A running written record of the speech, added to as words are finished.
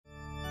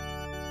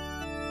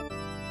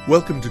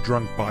Welcome to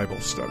Drunk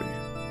Bible Study.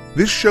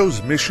 This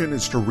show's mission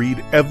is to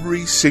read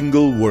every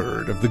single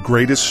word of the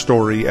greatest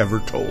story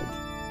ever told.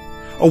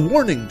 A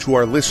warning to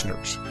our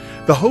listeners,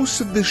 the hosts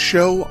of this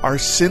show are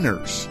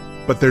sinners,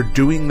 but they're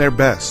doing their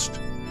best.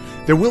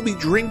 There will be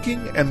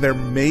drinking and there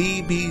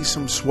may be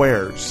some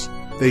swears.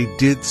 They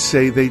did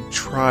say they'd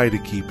try to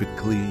keep it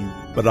clean,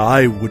 but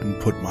I wouldn't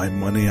put my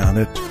money on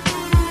it.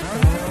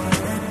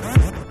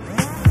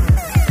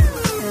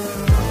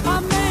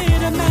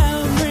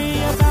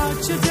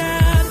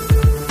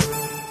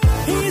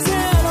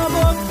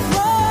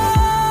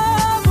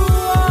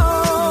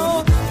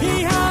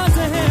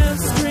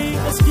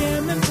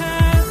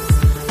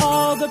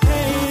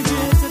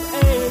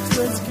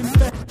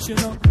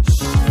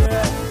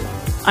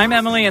 I'm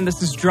Emily, and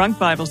this is Drunk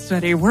Bible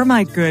Study, where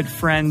my good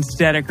friends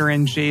Dedeker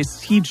and Jace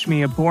teach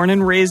me, a born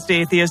and raised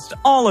atheist,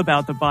 all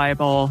about the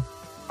Bible.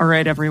 All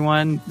right,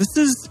 everyone. This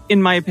is,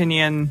 in my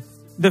opinion,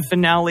 the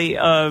finale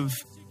of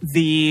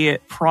the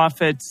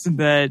prophets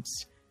that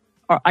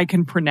I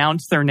can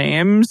pronounce their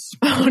names.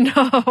 Oh,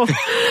 no.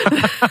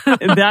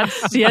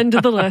 That's the end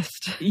of the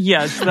list.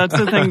 Yes, that's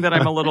the thing that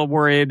I'm a little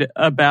worried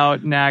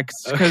about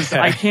next, because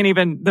I can't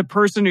even, the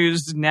person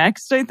who's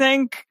next, I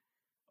think,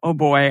 oh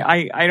boy,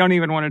 I don't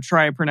even want to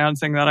try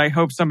pronouncing that. I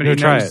hope somebody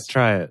knows.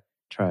 Try it.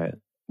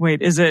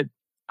 Wait, is it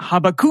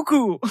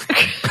Habakuku?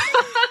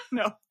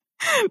 No,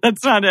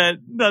 that's not it.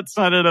 That's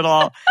not it at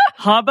all.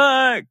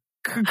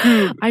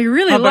 Habakuku. I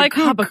really like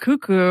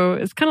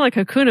Habakuku. It's kind of like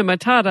Hakuna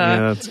Matata.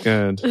 Yeah, that's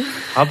good.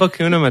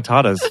 Habakuna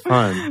Matata is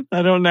fun.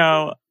 I don't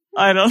know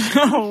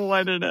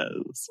what it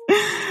is.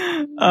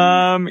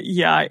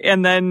 Yeah,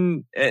 and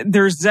then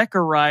there's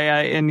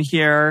Zechariah in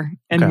here,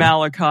 and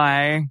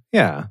Malachi.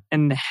 Yeah.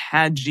 And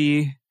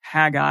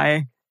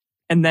Haggai,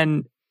 and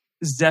then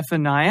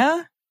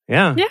Zephaniah.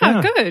 Yeah,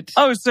 good.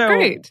 Oh, so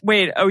great.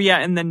 Wait. Oh, yeah,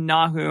 and then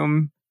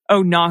Nahum.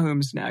 Oh,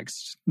 Nahum's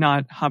next,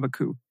 not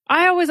Habakkuk.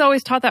 I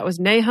always taught that was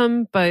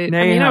Nahum, but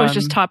I was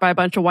just taught by a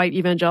bunch of white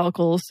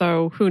evangelicals,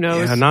 so who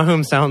knows? Yeah,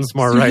 Nahum sounds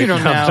more right now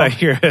that I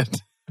hear it.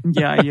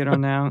 Yeah, you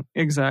don't know.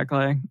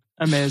 Exactly.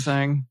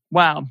 Amazing.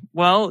 Wow.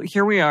 Well,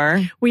 here we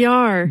are. We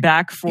are.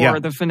 Back for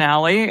the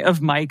finale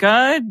of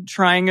Micah,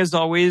 trying as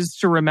always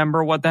to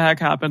remember what the heck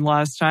happened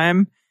last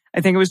time. I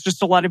think it was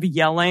just a lot of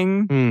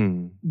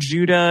yelling.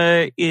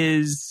 Judah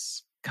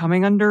is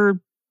coming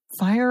under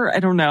fire. I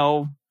don't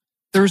know.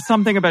 There's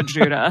something about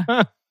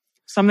Judah.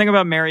 Something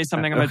about Mary,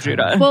 something about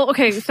Judah. Well,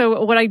 okay,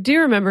 so what I do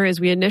remember is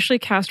we initially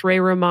cast Ray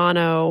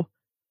Romano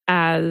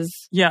as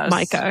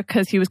Micah,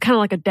 because he was kind of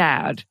like a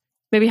dad.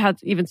 Maybe had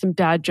even some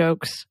dad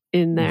jokes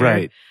in there.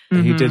 Right.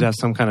 Mm-hmm. He did have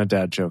some kind of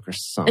dad joke or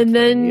something. And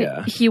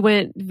then he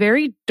went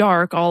very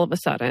dark all of a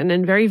sudden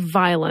and very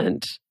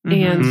violent.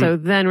 Mm-hmm. And so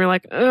then we're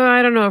like,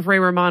 I don't know if Ray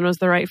Romano's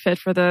the right fit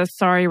for this.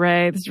 Sorry,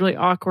 Ray. This is really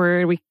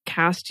awkward. We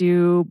cast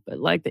you, but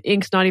like the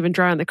ink's not even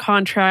dry on the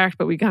contract,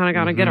 but we kind of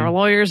got to get our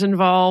lawyers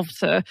involved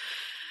to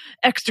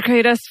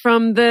extricate us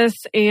from this.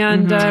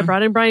 And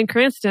brought in Bryan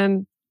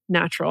Cranston.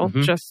 Natural.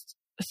 Just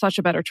such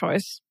a better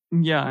choice.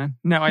 Yeah.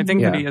 No, I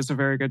think that he is a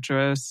very good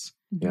choice.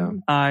 Yeah.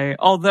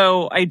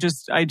 Although I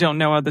don't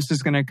know how this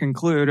is going to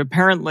conclude.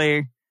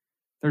 Apparently,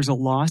 there's a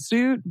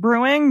lawsuit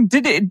brewing.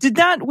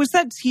 Was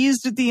that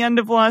teased at the end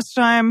of last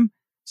time?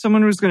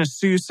 Someone was going to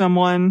sue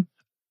someone.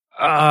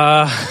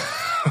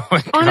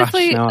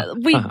 Honestly,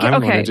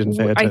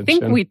 I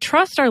think we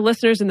trust our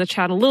listeners in the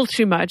chat a little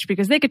too much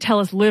because they could tell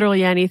us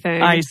literally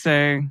anything. I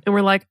say, and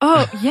we're like,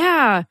 oh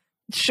yeah.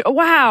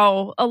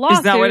 Wow, a lawsuit,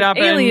 is that what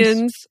happened?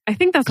 Aliens. I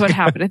think that's what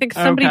happened. I think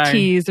somebody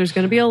teased there's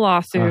going to be a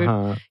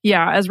lawsuit.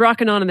 Yeah, as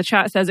Rockin' On in the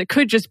chat says, it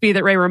could just be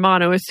that Ray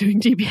Romano is suing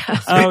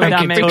DBS. Oh,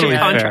 that makes totally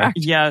contract.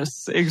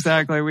 Yes,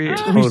 exactly. We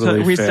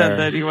said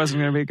that he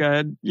wasn't going to be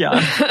good. Yeah.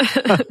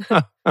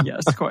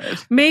 Yes,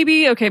 quite.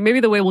 Maybe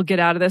the way we'll get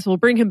out of this, we'll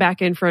bring him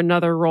back in for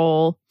another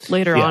role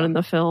later on in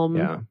the film.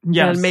 Yeah.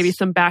 Yes. And maybe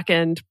some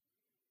back-end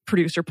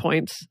producer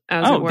points,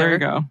 as it were. There you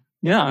go.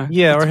 Yeah.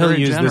 Yeah, or he'll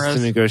use this to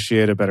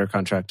negotiate a better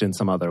contract in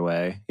some other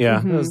way.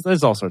 Yeah,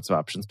 there's all sorts of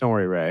options. Don't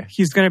worry, Ray.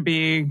 He's going to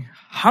be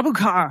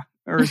Habuka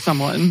or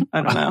someone.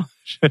 I don't know.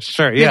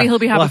 Sure, yeah. Maybe he'll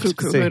be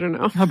Habakuku. I don't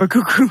know.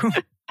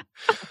 Habakuku.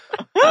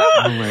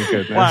 Oh my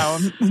goodness. Wow,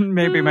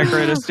 maybe my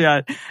greatest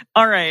yet.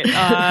 All right.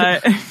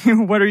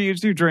 What are you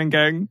two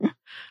drinking?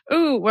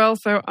 Oh, well,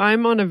 so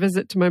I'm on a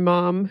visit to my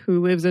mom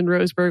who lives in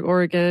Roseburg,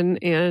 Oregon,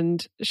 and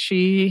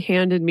she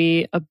handed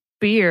me a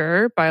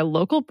beer by a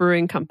local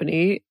brewing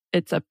company.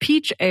 It's a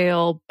peach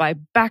ale by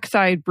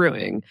Backside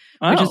Brewing,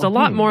 which is a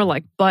lot more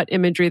like butt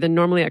imagery than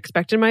normally I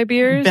expect in my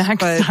beers.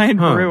 Backside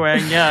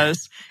Brewing, yes.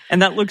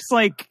 And that looks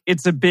like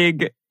it's a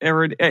big,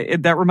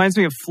 that reminds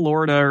me of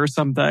Florida or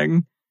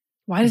something.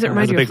 Why does it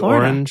remind you of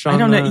Florida? Orange I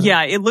don't know.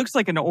 Yeah, it looks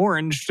like an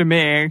orange to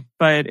me,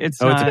 but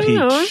it's not. It's a peach.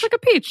 No, it's like a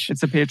peach.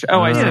 It's a peach.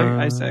 Oh,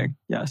 I see.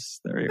 Yes,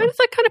 there you go. But it's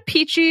like kind of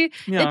peachy.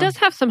 Yeah. It does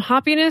have some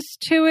hoppiness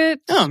to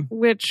it,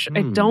 which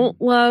I don't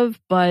love,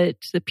 but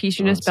the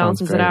peachiness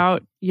balances it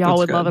out. Y'all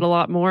would love it a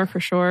lot more for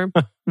sure.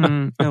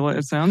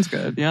 It sounds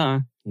good.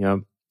 Yeah. Yep.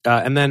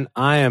 And then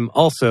I am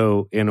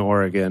also in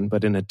Oregon,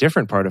 but in a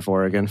different part of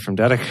Oregon from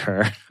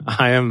Dedeker.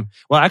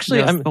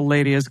 The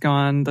lady is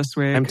gone this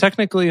week. I'm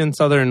technically in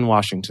southern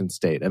Washington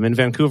state. I'm in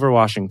Vancouver,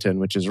 Washington,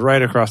 which is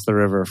right across the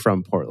river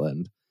from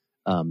Portland.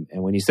 And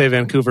when you say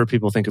Vancouver,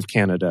 people think of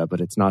Canada, but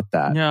it's not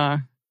that. Yeah.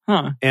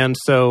 Huh. And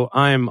so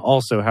I'm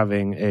also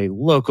having a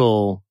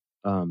local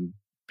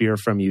beer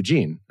from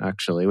Eugene,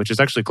 actually, which is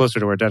actually closer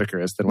to where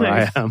Dedeker is than where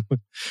I am.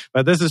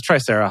 But this is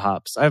Tricera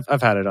hops.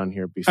 I've had it on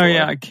here before. Oh,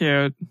 yeah.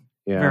 Cute.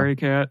 Yeah. Very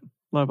cute.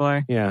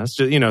 Lovely. Yeah. It's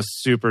just,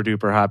 super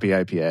duper hoppy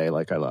IPA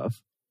like I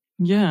love.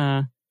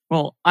 Yeah.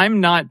 Well, I'm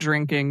not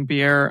drinking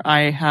beer.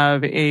 I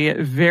have a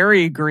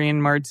very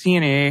green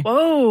martini.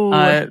 Whoa.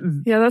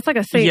 Yeah, that's like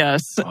a saint.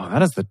 Yes. Oh,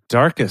 that is the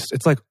darkest.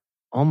 It's like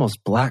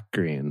almost black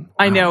green. Wow.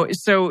 I know.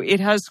 So it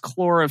has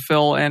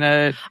chlorophyll in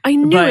it. I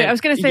knew it. I was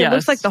going to say, It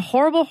looks like the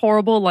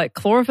horrible, like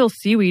chlorophyll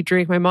seaweed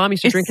drink my mom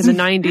used to drink in the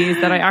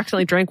 90s that I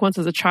accidentally drank once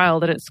as a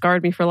child and it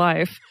scarred me for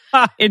life.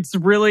 It's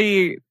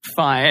really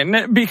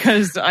fine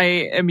because I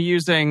am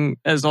using,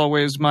 as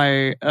always,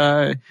 my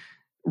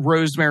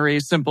rosemary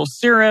simple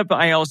syrup.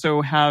 I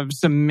also have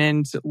some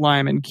mint,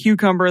 lime, and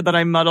cucumber that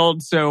I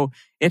muddled. So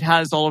it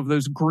has all of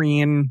those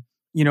green,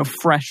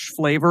 fresh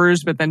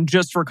flavors. But then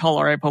just for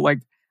color, I put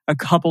like a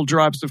couple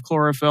drops of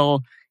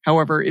chlorophyll.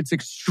 However, it's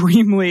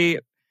extremely,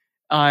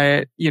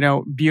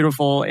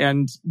 beautiful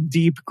and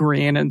deep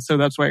green. And so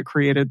that's why I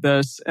created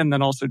this. And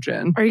then also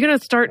gin. Are you going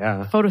to start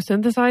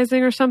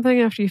photosynthesizing or something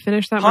after you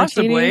finish that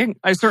Possibly. martini?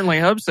 I certainly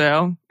hope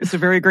so. It's a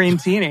very green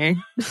teeny.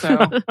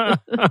 So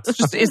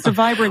it's a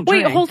vibrant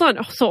drink. Wait, hold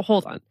on. So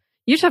hold on.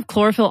 You just have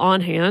chlorophyll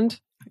on hand?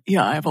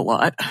 Yeah, I have a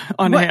lot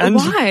on hand.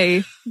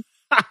 Why?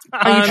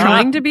 Are you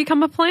trying to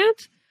become a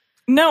plant?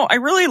 No, I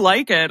really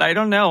like it. I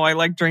don't know. I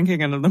like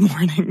drinking it in the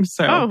morning.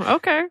 So,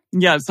 okay.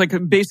 Yeah, it's like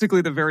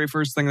basically the very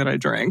first thing that I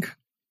drink.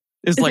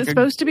 Is like it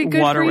supposed to be good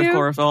water for with you?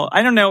 chlorophyll.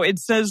 I don't know. It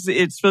says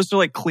it's supposed to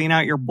like clean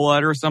out your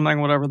blood or something,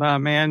 whatever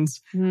that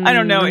means. I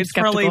don't know. It's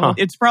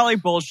probably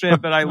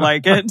bullshit, but I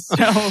like it. So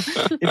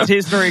it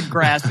tastes very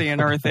grassy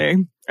and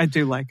earthy. I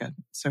do like it.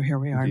 So here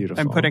we are. Beautiful.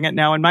 I'm putting it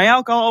now in my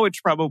alcohol,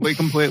 which probably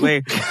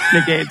completely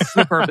negates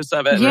the purpose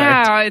of it.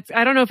 Yeah, right?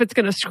 I don't know if it's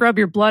going to scrub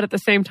your blood at the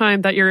same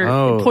time that you're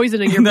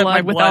poisoning your that blood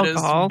my with blood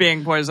alcohol. is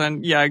being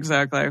poisoned. Yeah,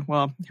 exactly.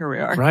 Well, here we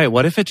are. Right.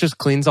 What if it just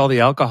cleans all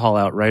the alcohol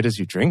out right as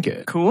you drink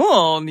it?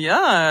 Cool.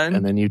 Yeah.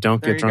 And then you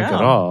don't get drunk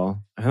at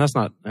all. And that's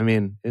not, I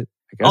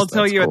guess I'll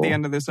tell you cool. at the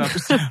end of this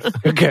episode.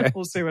 Okay.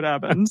 We'll see what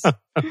happens.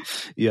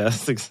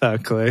 Yes,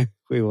 exactly.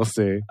 We will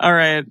see. All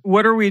right.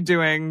 What are we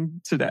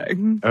doing today?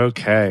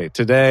 Okay.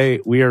 Today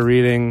we are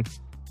reading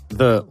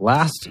the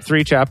last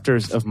 3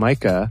 chapters of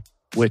Micah,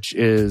 which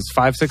is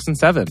 5, 6, and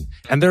 7.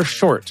 And they're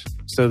short.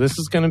 So this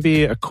is going to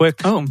be a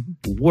quick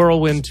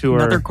whirlwind tour.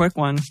 Another quick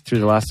one. Through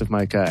the last of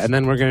Micah. And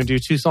then we're going to do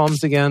 2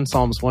 Psalms again,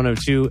 Psalms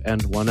 102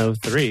 and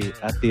 103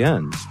 at the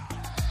end.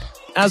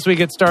 As we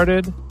get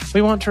started,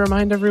 we want to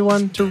remind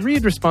everyone to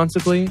read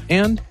responsibly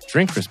and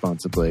drink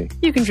responsibly.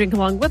 You can drink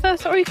along with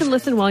us, or you can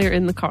listen while you're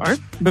in the car.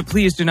 But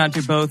please do not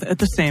do both at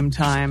the same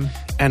time.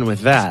 And with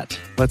that,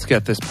 let's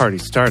get this party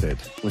started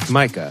with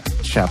Micah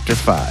chapter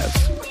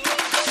 5.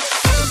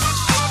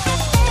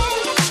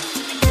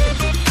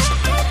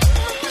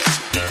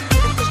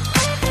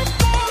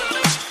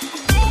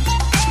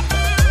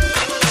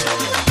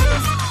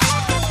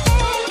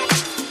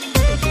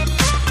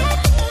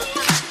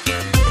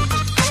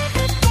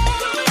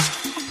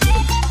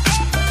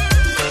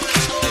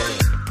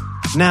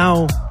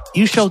 Now,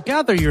 you shall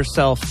gather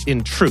yourself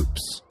in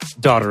troops,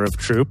 daughter of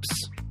troops.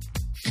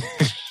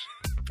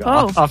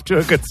 Off to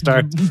a good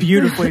start.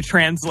 Beautifully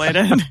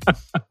translated.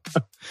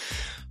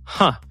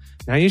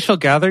 Now you shall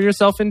gather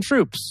yourself in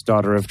troops,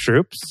 daughter of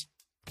troops.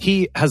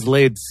 He has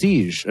laid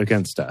siege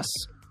against us.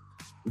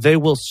 They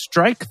will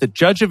strike the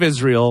judge of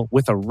Israel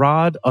with a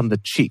rod on the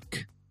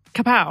cheek.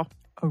 Kapow.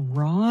 A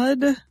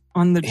rod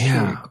on the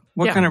cheek?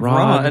 What kind of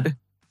rod? rod?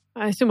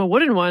 I assume a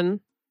wooden one.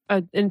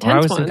 An intense one.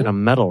 I was thinking a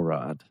metal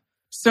rod.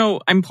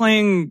 So I'm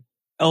playing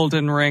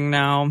Elden Ring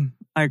now.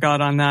 I got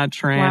on that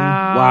train.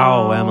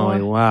 Wow,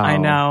 Emily, wow.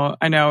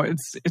 I know.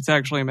 It's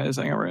actually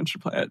amazing. Everyone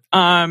should play it.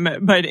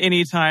 But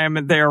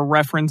anytime they're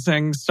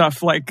referencing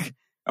stuff like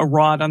a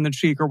rod on the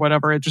cheek or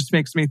whatever, it just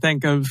makes me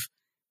think of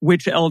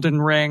which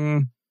Elden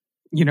Ring,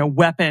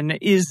 weapon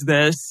is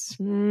this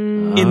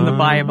in the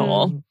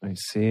Bible. I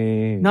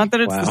see. Not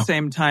that it's the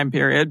same time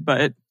period,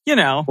 but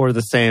or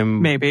the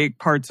same maybe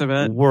parts of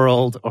it.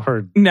 World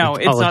or no,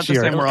 it's not the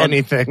same world.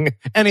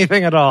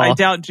 Anything at all. I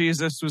doubt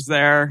Jesus was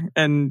there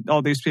and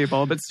all these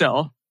people, but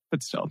still.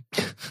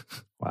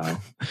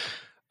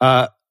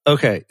 Wow.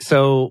 Okay,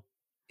 so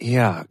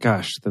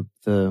gosh,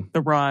 the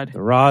rod.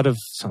 The rod of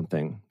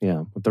something.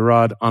 Yeah, with the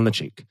rod on the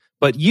cheek.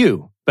 But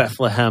you,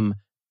 Bethlehem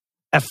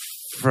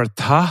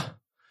Ephrathah,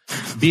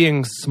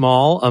 being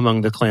small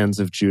among the clans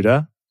of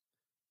Judah,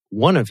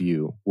 one of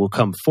you will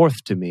come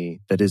forth to me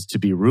that is to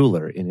be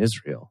ruler in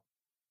Israel,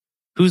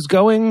 whose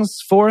goings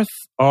forth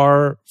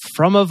are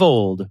from of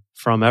old,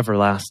 from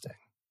everlasting.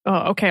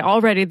 Oh, okay.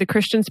 Already the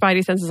Christian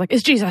spidey sense is like,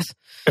 it's Jesus.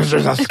 It's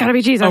Jesus. It's gotta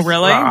be Jesus. Oh,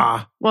 really?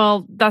 Rah.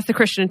 Well, that's the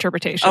Christian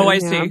interpretation. Oh, I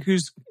yeah. see.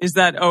 Is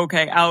that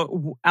okay?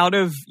 Out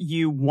of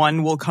you,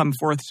 one will come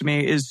forth to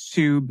me is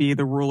to be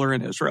the ruler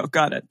in Israel.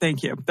 Got it.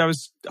 Thank you. That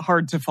was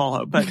hard to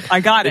follow, but I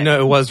got it. No,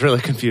 it was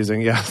really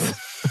confusing. Yes.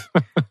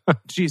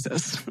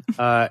 Jesus.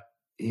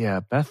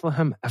 Yeah,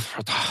 Bethlehem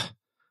Ephratah.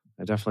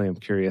 I definitely am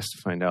curious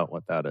to find out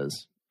what that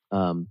is.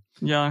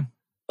 Yeah.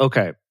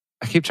 Okay.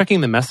 I keep checking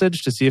the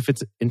message to see if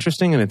it's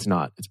interesting, and it's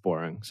not. It's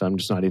boring. So I'm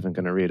just not even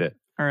going to read it.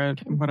 All right.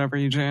 Whatever,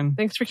 Eugene.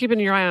 Thanks for keeping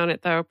your eye on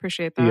it, though.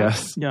 Appreciate that.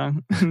 Yes. Yeah.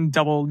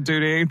 Double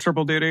duty,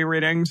 triple duty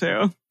reading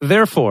too.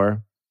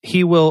 Therefore,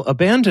 he will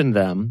abandon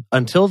them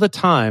until the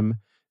time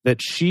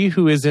that she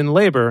who is in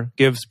labor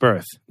gives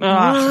birth.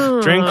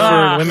 Ugh. Drink for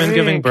Ah, women drink.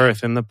 giving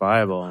birth in the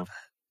Bible.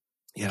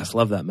 Yes,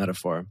 love that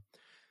metaphor.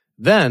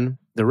 Then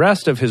the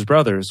rest of his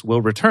brothers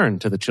will return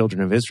to the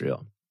children of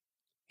Israel.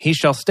 He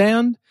shall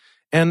stand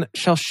and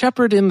shall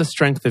shepherd in the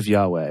strength of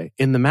Yahweh,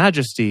 in the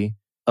majesty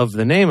of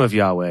the name of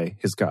Yahweh,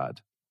 his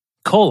God. :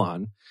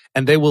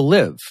 and they will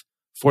live,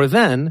 for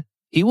then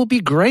he will be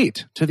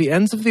great to the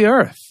ends of the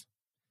earth.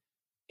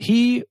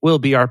 He will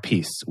be our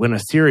peace when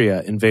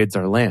Assyria invades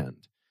our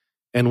land,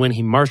 and when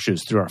he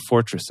marches through our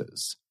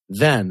fortresses.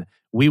 Then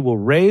we will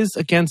raise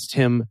against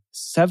him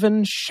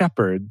 7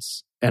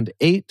 shepherds and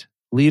 8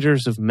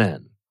 leaders of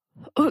men.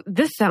 Oh,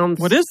 this sounds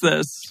What is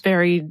this?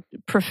 very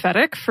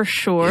prophetic for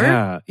sure.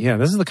 Yeah,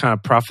 this is the kind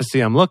of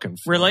prophecy I'm looking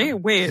for. Really?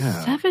 Wait.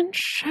 Yeah. 7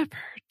 shepherds.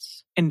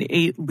 And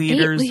 8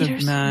 leaders, 8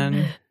 leaders of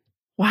men.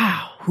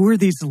 Wow. Who are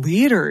these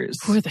leaders?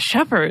 Who are the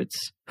shepherds?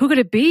 Who could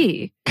it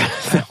be?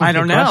 I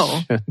don't know.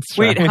 Questions,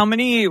 Wait, right? how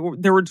many?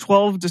 There were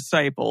 12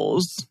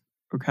 disciples.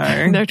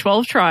 Okay. There are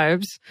 12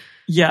 tribes,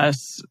 Yes.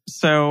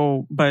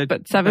 So,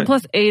 but 7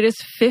 plus 8 is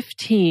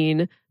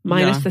 15,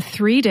 minus Yeah. the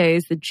 3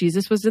 days that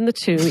Jesus was in the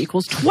tomb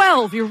equals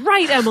 12. You're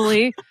right,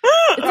 Emily.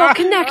 It's all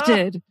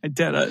connected. I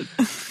did it.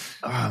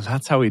 Oh,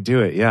 that's how we do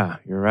it. Yeah,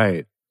 you're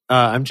right.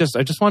 I just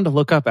wanted to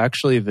look up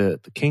actually the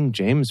King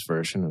James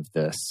version of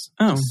this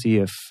Oh. to see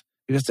if,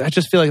 because I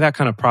just feel like that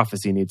kind of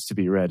prophecy needs to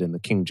be read in the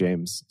King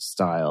James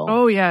style.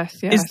 Oh, yes,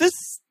 yes. Is this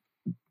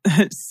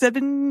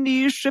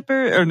 70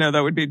 shipper? Or no,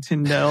 that would be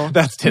Tyndale.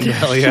 That's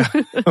Tyndale, yeah.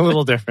 A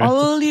little different.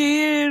 All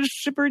ye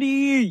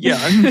shipperdy. Yeah.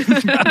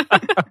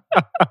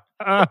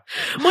 When are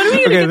we going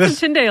to Okay, get this-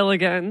 some Tyndale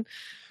again?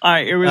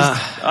 I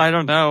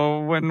don't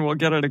know when we'll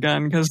get it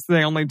again because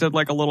they only did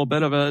like a little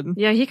bit of it.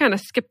 Yeah, he kind of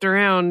skipped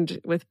around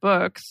with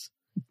books.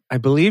 I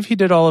believe he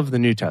did all of the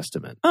New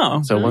Testament. Oh.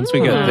 So once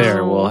we get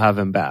there, we'll have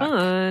him back.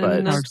 Fun.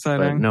 But, How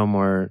exciting.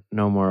 but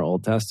no more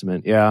Old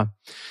Testament. Yeah.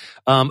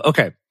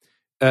 Okay.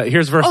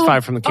 Here's verse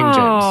 5 from the King James.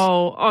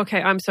 Oh,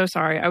 okay. I'm so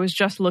sorry. I was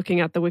just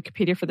looking at the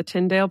Wikipedia for the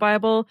Tyndale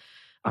Bible.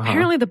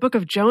 Apparently, the book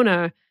of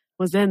Jonah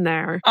was in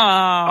there.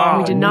 Oh,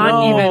 We did not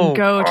no. even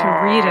go to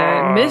read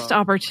it. Missed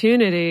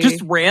opportunity.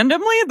 Just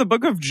randomly in the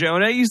book of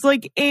Jonah, he's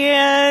like,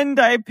 and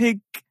I pick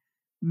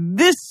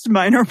this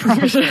minor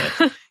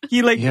prophet.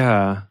 He like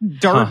Yeah.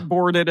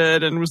 dartboarded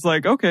it and was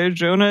like, okay,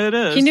 Jonah it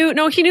is. he knew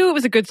it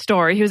was a good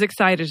story. He was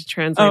excited to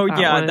translate. Oh, that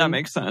yeah, one. that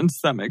makes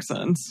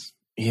sense.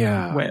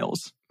 Yeah.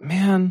 Wales.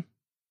 Man.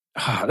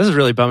 This is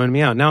really bumming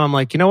me out. Now I'm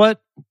like, you know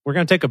what? We're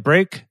going to take a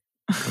break.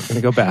 We're going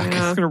to go back. Yeah.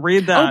 I'm going to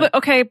read that.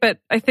 but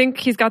I think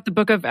he's got the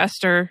book of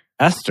Esther.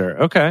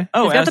 Esther. Okay.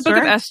 Oh, He's got the book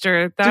of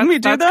Esther? Esther. Didn't we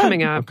do that's that?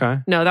 coming up.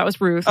 Okay. No, that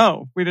was Ruth.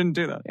 Oh, we didn't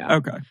do that. Yeah.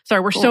 Okay.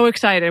 Sorry, we're so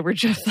excited. We're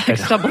just like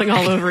stumbling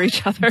all over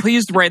each other.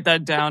 Please write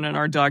that down in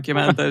our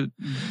document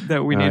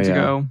that we need to yeah.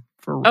 go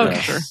for Okay,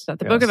 Esther. that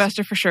the book of Yes.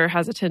 Esther for sure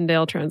has a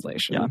Tyndale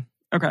translation. Yeah.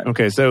 Okay.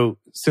 Okay, so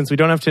since we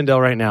don't have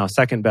Tyndale right now,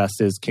 second best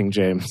is King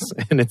James.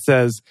 And it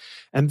says,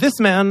 "And this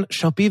man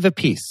shall be the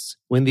peace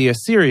when the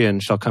Assyrian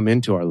shall come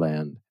into our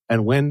land.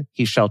 And when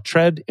he shall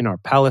tread in our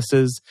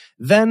palaces,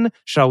 then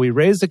shall we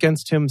raise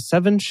against him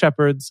 7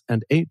 shepherds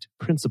and 8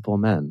 principal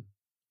men."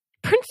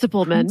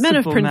 Principal men of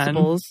Principal men.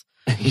 principles.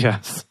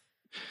 Yes.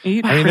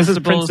 8 I mean, this is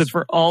principles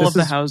for all this of the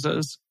is-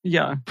 houses.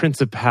 Yeah.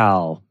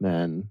 Principal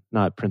men,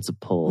 not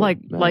principal Like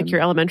men.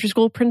 your elementary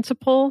school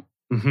principal.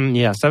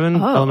 Yeah, 7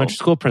 Oh. elementary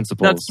school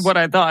principals. That's what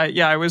I thought.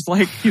 Yeah, I was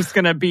like, he's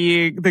going to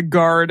be the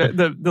guard,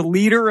 the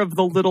leader of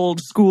the little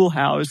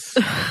schoolhouse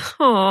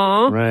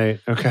Aw, Right,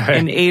 okay.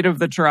 in 8 of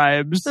the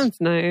tribes. that's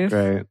nice.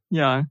 Right.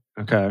 Yeah.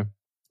 Okay.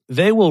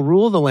 They will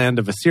rule the land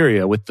of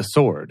Assyria with the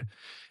sword,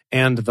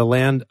 and the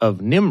land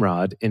of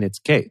Nimrod in its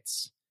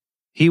gates.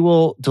 He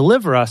will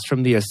deliver us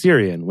from the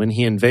Assyrian when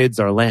he invades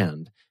our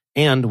land,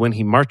 and when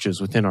he marches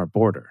within our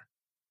border.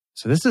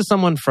 So this is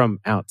someone from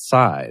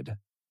outside,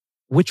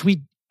 which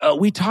we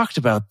talked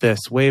about this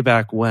way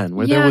back when,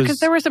 where Yeah, because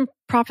there were some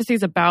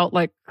prophecies about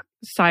like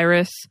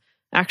Cyrus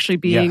actually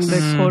being Yes. the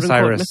Mhm. quote unquote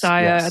Cyrus,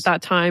 Messiah yes. at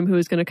that time, who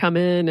was going to come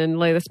in and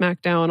lay the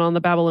smack down on the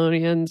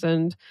Babylonians,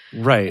 and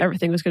right.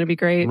 everything was going to be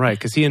great. Right,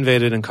 because he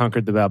invaded and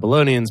conquered the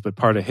Babylonians, but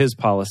part of his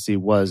policy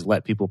was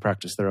let people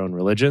practice their own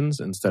religions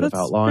instead of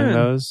That's outlawing good.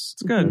 those.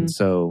 It's good. And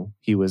so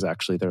he was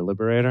actually their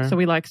liberator. So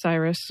we like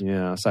Cyrus.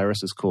 Yeah,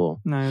 Cyrus is cool.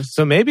 Nice.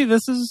 So maybe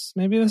this is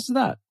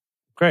that.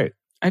 Great.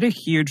 I had a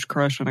huge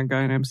crush on a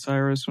guy named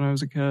Cyrus when I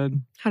was a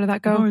kid. How did that I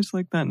go? always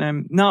liked that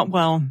name. Not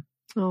well.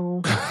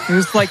 Oh. It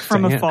was like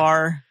from Dang it.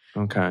 afar.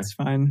 Okay. It's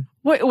fine.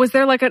 What was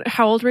there like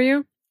how old were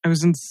you? I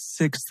was in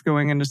 6th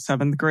going into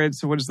 7th grade.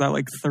 So what is that,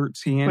 like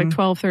 13? Like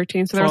 12,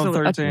 13. So there 12,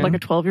 was 13. like a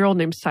 12-year-old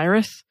named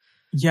Cyrus.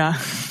 Yeah.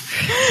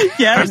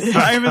 Yes,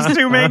 I'm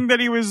assuming that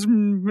he was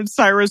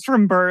Cyrus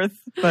from birth.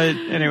 But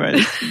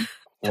anyways,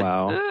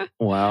 Wow.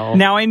 Wow.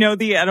 now I know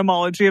the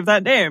etymology of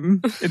that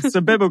name. It's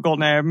a biblical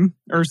name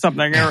or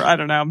something, or I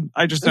don't know.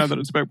 I just know that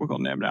it's a biblical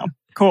name now.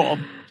 Cool.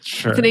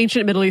 Sure. It's an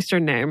ancient Middle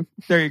Eastern name.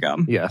 There you go.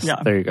 Yes,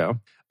 Yeah. there you go.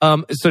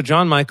 So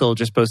John Michael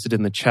just posted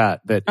in the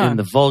chat that in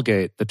the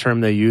Vulgate, the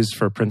term they use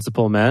for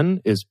principal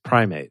men is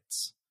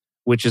primates,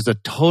 which is a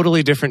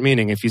totally different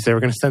meaning. If you say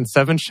we're going to send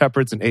 7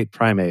 shepherds and 8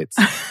 primates,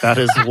 that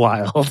is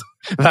wild.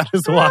 That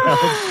is wild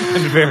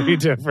and very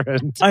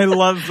different. I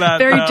love that.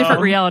 Very though.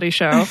 different reality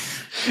show.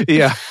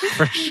 Yeah,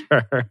 for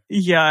sure.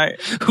 Yeah.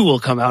 Who will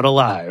come out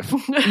alive?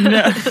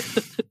 No.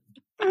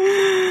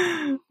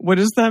 What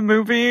is that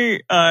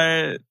movie?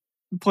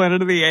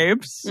 Planet of the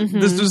Apes?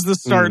 Mhm. This was the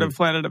start of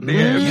Planet of the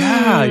Apes.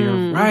 Yeah,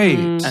 you're right.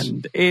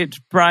 And 8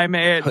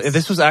 primates.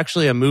 This was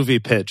actually a movie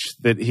pitch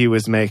that he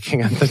was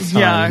making at the time.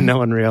 Yeah. No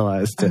one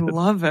realized I it.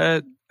 love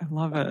it. I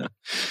love it.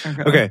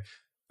 Okay.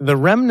 The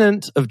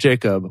remnant of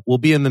Jacob will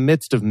be in the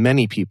midst of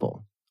many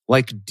people,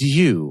 like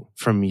dew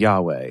from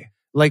Yahweh,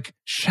 like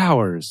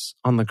showers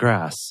on the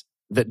grass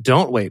that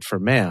don't wait for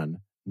man,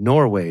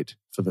 nor wait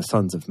for the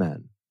sons of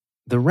men.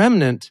 The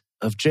remnant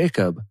of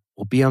Jacob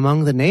will be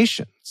among the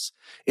nations,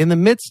 in the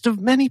midst of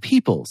many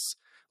peoples,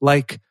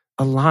 like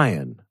a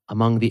lion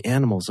among the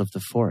animals of the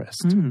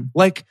forest,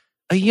 like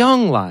a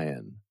young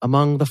lion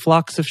among the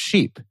flocks of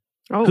sheep,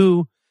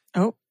 who,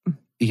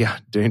 yeah,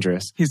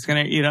 dangerous, He's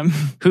going to eat him.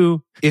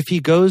 who, if he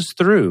goes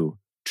through,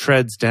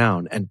 treads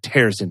down and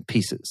tears in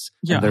pieces,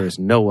 Yeah. and there is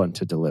no one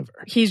to deliver.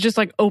 He's just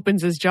like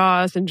opens his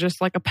jaws and just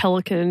like a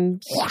pelican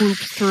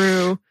swoops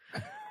through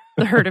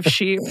the herd of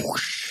sheep.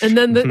 And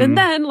then, and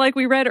then, like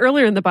we read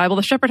earlier in the Bible,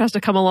 the shepherd has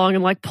to come along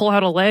and like pull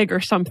out a leg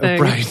or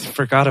something Right,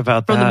 forgot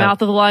about from that. the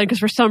mouth of the lion because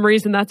for some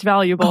reason that's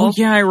valuable. Oh,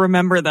 yeah, I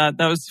remember that.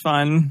 That was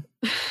fun.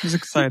 It was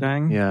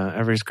exciting. Yeah,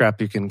 every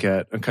scrap you can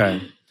get.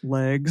 Okay.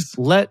 Legs.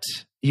 Let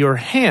your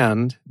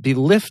hand be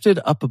lifted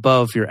up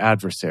above your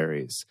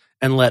adversaries,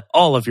 and let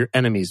all of your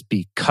enemies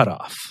be cut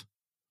off.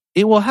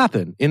 It will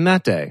happen in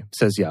that day,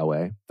 says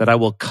Yahweh, that I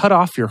will cut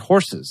off your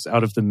horses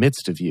out of the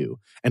midst of you,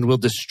 and will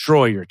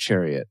destroy your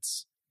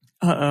chariots.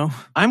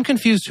 Uh-oh. I'm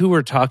confused who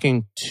we're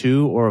talking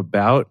to or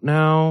about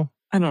now.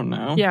 I don't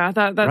know. Yeah,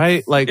 that's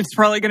Right? Like, It's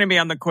probably going to be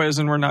on the quiz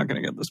and we're not going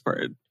to get this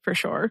part. for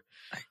sure.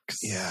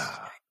 yeah.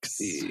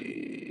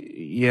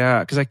 Yeah,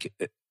 because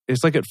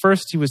it's like at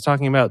first he was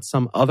talking about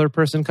some other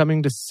person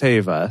coming to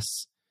save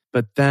us,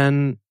 but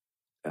then,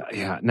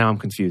 now I'm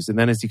confused. And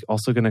then is he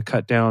also going to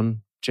cut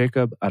down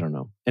Jacob? I don't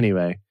know.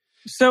 Anyway.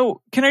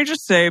 So can I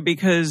just say,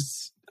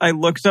 because I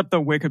looked up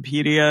the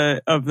Wikipedia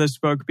of this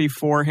book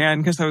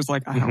beforehand, because I was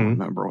like, I don't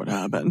remember what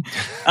happened.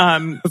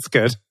 That's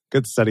good.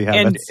 Good study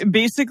habits. And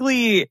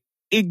basically,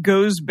 it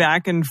goes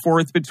back and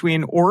forth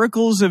between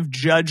oracles of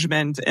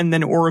judgment and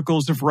then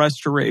oracles of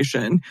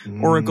restoration.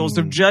 Oracles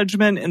of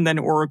judgment and then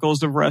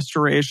oracles of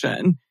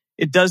restoration.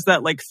 It does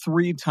that like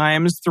 3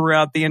 times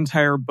throughout the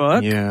entire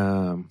book.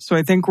 Yeah. So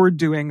I think we're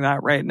doing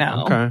that right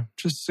now. Okay.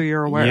 Just so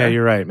you're aware. Yeah,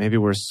 you're right. Maybe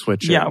we're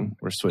switching. Yeah.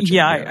 We're switching.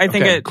 Yeah, I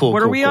think okay, it. cool,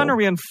 what are cool, we on? cool. Are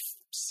we on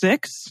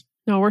 6?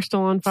 No, we're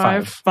still on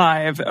 5.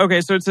 5.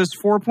 Okay, so it says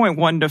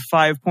 4.1 to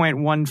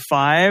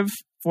 5.15,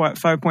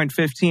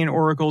 5.15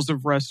 oracles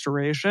of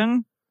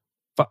restoration.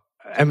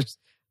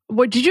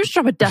 What, did you just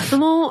drop a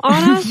decimal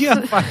on us? Yeah,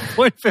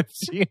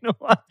 5.15.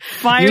 What?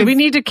 Do we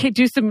need to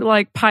do some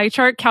like pie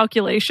chart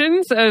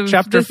calculations of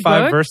Chapter this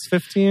 5, book? verse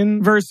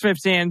 15? Verse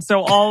 15. So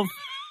all,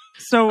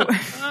 so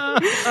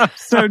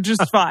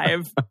just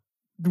 5.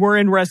 We're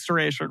in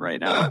restoration right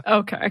now.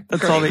 Okay.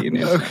 That's great. all that you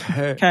need.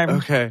 Okay. Okay.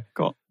 Okay.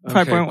 Cool.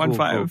 Okay,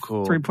 5.15,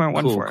 cool,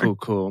 3.14.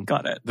 Cool.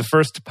 Got it. The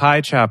first pi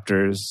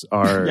chapters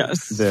are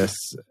Yes. this.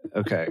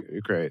 Okay,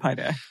 great. Pi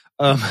day.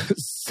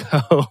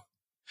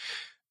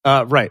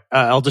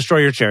 I'll destroy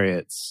your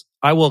chariots.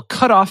 I will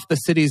cut off the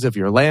cities of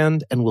your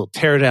land and will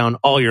tear down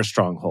all your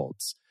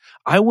strongholds.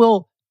 I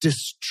will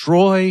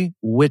destroy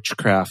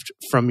witchcraft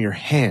from your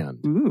hand,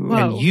 Ooh.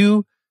 Wow. and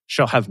you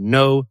shall have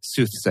no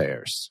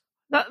soothsayers.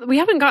 We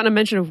haven't gotten a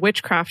mention of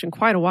witchcraft in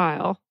quite a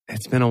while.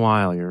 It's been a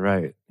while. You're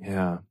right.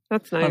 Yeah.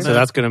 That's nice. So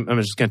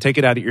I'm just gonna take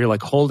it out of you're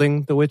like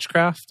holding the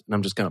witchcraft, and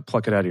I'm just gonna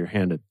pluck it out of your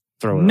hand and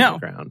throw it on the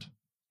ground.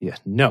 Yeah.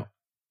 No.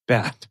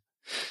 Bad.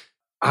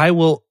 I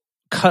will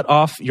cut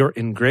off your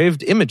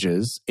engraved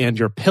images and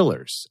your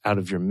pillars out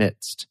of your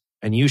midst,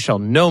 and you shall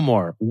no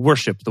more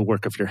worship the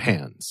work of your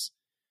hands.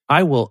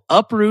 I will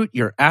uproot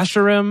your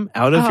Asherim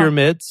out of your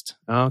midst.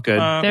 Oh,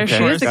 good. There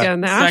she is again,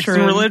 the Sex and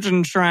Asherim.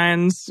 religion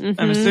shrines,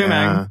 I'm assuming.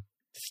 Yeah.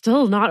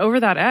 Still not over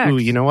that X. Ooh,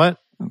 you know what?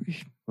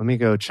 Let me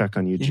go check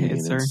on Eugene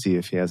hates her. and see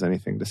if he has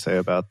anything to say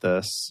about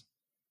this.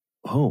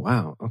 Oh,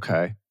 wow.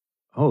 Okay.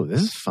 Oh,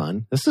 this is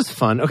fun.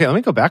 Okay, let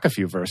me go back a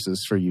few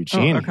verses for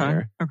Eugene okay.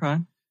 here. Okay.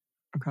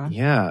 Okay.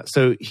 Yeah.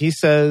 So he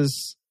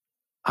says,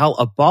 I'll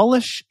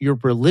abolish your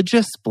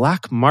religious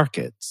black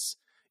markets,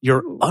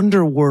 your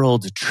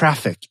underworld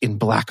traffic in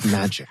black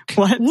magic.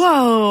 What?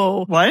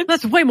 Whoa. What?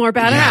 That's way more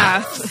badass.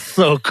 Yeah,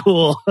 so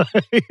cool.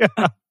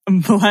 Yeah.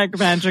 Black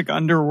magic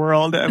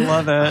underworld. I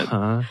love it.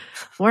 Uh-huh.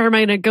 Where am I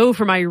going to go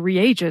for my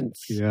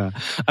reagents? Yeah.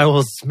 I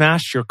will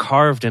smash your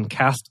carved and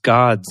cast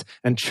gods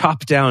and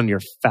chop down your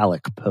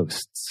phallic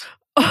posts.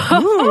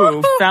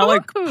 Ooh,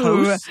 phallic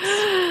posts.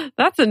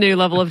 That's a new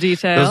level of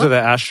detail. Those are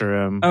the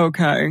Asherim.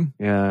 Okay.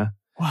 Yeah.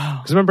 Wow.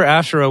 Because remember,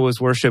 Asherah was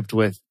worshipped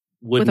with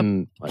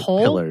wooden pole?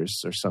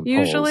 pillars or some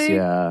Usually? poles.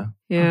 Yeah.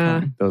 Yeah.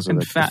 Okay. Those are And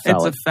the it's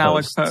phallic a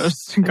phallic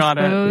posts. post. Got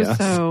it. Suppose Yes.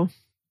 So.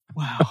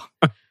 Wow.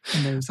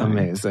 Amazing.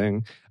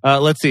 Amazing.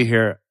 Let's see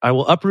here. I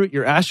will uproot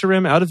your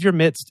Asherim out of your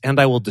midst, and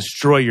I will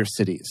destroy your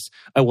cities.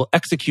 I will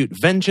execute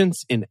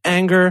vengeance in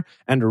anger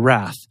and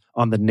wrath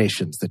on the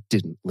nations that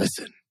didn't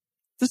listen.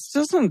 This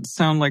doesn't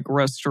sound like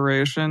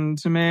restoration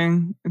to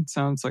me. It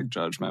sounds like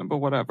judgment, but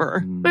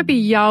whatever. Might be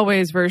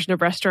Yahweh's version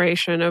of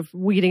restoration, of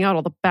weeding out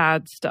all the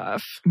bad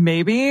stuff.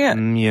 Maybe.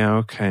 Yeah,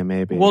 okay,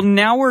 maybe. Well,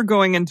 now we're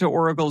going into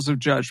oracles of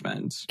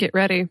judgment Get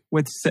ready.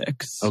 with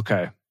 6.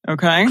 Okay,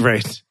 Okay?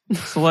 great.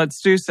 So let's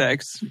do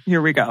 6.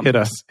 Here we go. Hit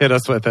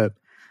us with it.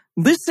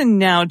 Listen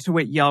now to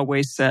what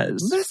Yahweh says.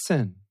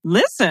 Listen.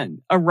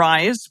 Listen,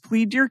 arise,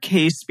 plead your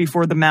case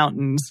before the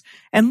mountains,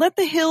 and let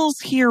the hills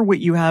hear what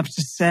you have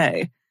to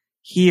say.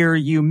 Hear,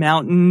 you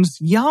mountains,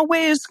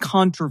 Yahweh's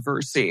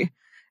controversy,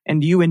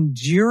 and you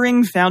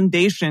enduring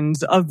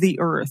foundations of the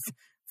earth.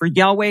 For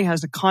Yahweh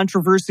has a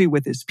controversy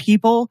with his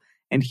people,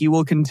 and he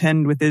will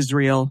contend with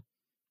Israel.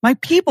 My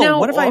people, Now,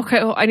 what if I... Okay,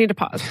 I need to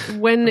pause.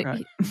 When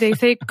Okay. they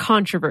say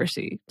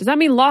controversy, does that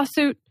mean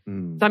lawsuit?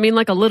 Mm. Does that mean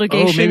like a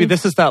litigation? Oh, maybe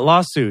this is that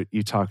lawsuit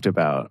you talked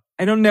about.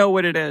 I don't know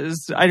what it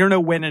is. I don't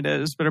know when it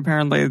is, but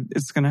apparently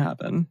it's going to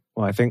happen.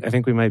 Well, I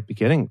think we might be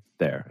getting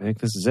there. I think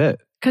this is it.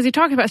 Because he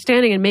talked about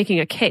standing and making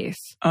a case.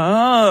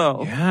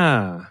 Oh.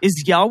 Yeah.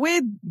 Is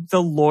Yahweh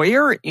the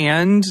lawyer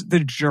and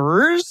the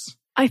jurors?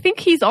 I think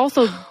he's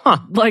also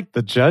like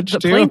The judge the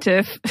too?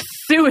 plaintiff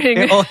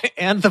suing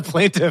And the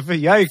plaintiff.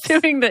 Yikes.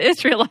 suing the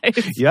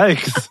Israelites.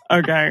 Yikes.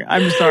 Okay,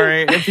 I'm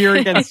sorry. If you're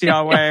against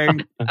Yahweh,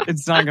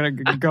 it's not going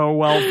to go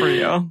well for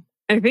you.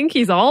 I think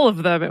he's all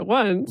of them at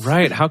once.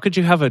 Right. How could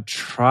you have a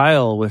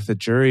trial with a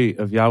jury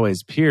of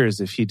Yahweh's peers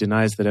if he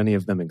denies that any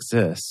of them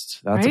exist?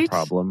 That's Right? a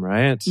problem,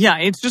 right? Yeah,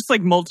 it's just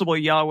like multiple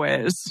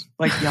Yahwehs.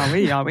 Like Yahweh,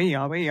 Yahweh,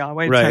 Yahweh,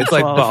 Yahweh. Right. 10, It's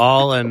like 12.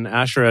 Baal and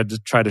Asherah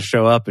just try to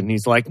show up and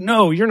he's like,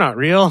 no, you're not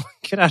real.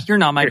 Get out. You're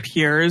not my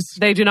peers.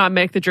 They do not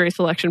make the jury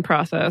selection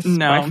process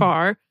No. by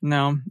far.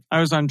 No,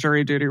 I was on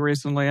jury duty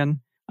recently and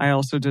I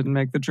also didn't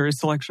make the jury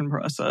selection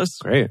process,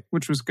 Great.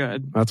 which was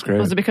good. That's great.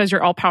 Was it because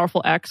your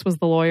all-powerful ex was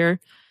the lawyer?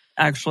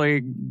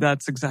 Actually,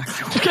 that's exactly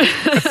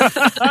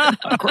what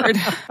awkward.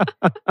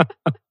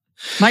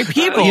 My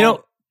people. You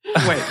know,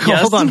 wait,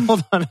 yes?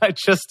 hold on. I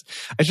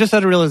just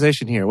had a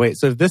realization here. Wait,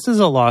 so if this is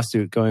a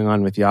lawsuit going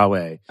on with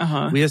Yahweh,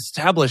 Uh-huh. we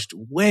established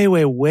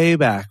way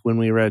back when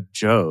we read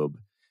Job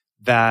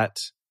that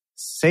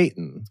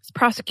Satan It's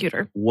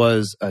prosecutor.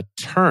 was a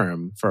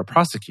term for a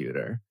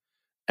prosecutor.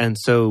 And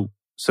so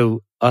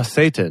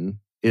Satan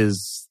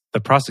is the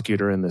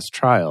prosecutor in this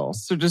trial.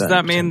 So does then,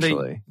 that mean that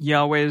potentially.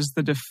 Yahweh is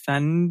the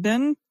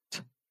defendant?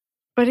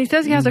 But he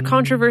says he has a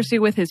controversy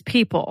with his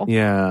people.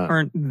 Yeah.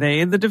 Aren't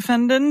they the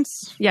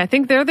defendants? Yeah, I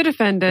think they're the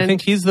defendant. I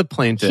think he's the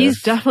plaintiff.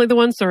 He's definitely the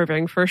one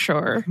serving for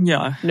sure.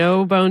 Yeah.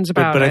 No bones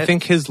about but it. I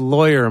think his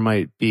lawyer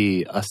might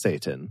be a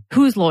Satan.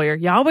 Whose lawyer?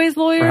 Yahweh's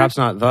lawyer? Perhaps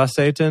not the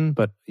Satan,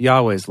 but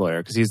Yahweh's lawyer,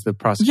 because he's the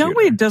prosecutor.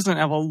 Yahweh doesn't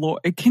have a law.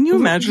 Can you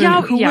imagine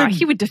who would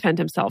he would defend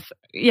himself.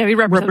 Yeah, he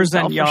represent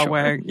represent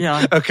Yahweh? Sure.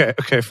 Yeah.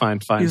 Okay,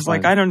 fine. He's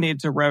like, I don't need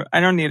to. I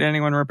don't need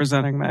anyone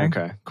representing me.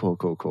 Okay,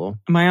 cool.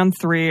 Am I on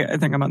 3? I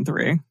think I'm on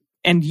 3.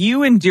 And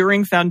you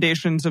enduring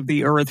foundations of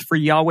the earth, for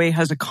Yahweh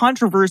has a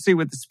controversy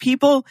with his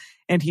people,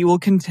 and he will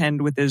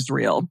contend with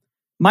Israel.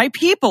 My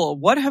people,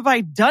 what have I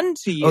done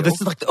to you? Oh, this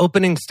is like the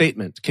opening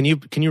statement. Can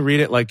you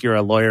read it like you're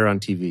a lawyer on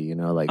TV? You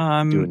know, like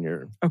doing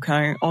your.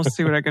 Okay, I'll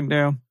see what I can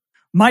do.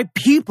 My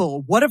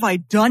people, what have I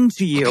done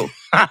to you?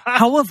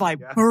 How have I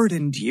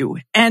burdened you?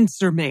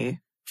 Answer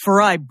me.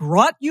 For I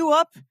brought you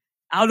up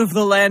out of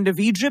the land of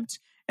Egypt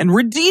and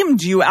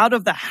redeemed you out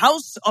of the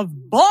house of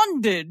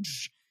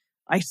bondage.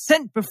 I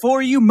sent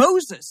before you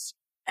Moses,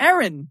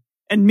 Aaron,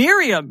 and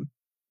Miriam.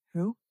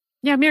 Who?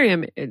 Yeah,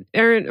 Miriam,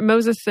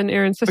 Moses and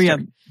Aaron's sister. Oh, yeah,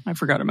 I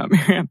forgot about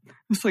Miriam. I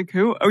was like,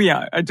 who? Oh,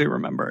 yeah, I do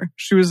remember.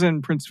 She was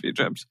in Prince of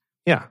Egypt.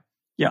 Yeah.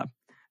 Yeah.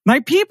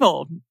 My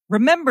people,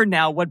 remember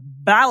now what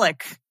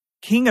Balak,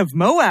 king of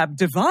Moab,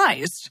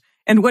 devised,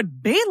 and what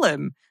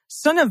Balaam,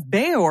 son of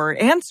Beor,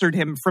 answered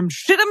him from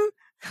Shittim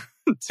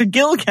to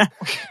Gilgal.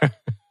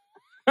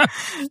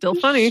 Still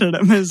funny.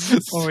 Shittim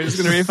is always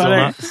going to be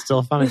funny.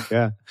 Still funny,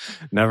 yeah.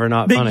 Never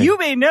not That funny. you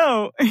may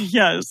know,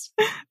 yes,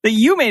 that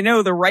you may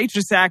know the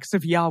righteous acts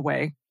of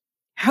Yahweh.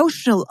 How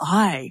shall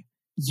I,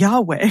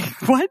 Yahweh,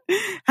 what?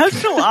 How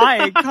shall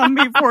I come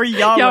before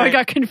Yahweh? Yahweh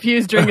got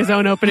confused during his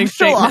own opening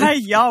Shall statement. I,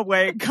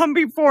 Yahweh, come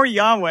before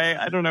Yahweh?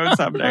 I don't know what's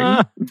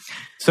happening.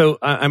 So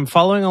I'm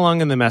following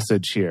along in the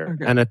message here.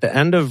 Okay. And at the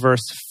end of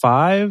verse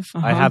 5,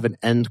 I have an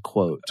end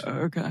quote.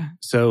 Okay.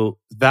 So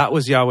that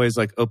was Yahweh's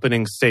like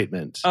opening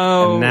statement.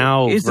 Oh, and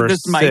now is verse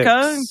this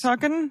Micah 6,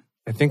 talking?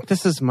 I think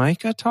this is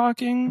Micah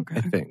talking. Okay.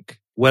 I think.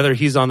 Whether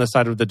he's on the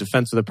side of the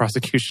defense or the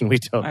prosecution, we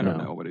don't know. I don't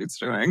know what he's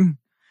doing.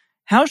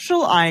 How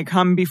shall I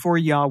come before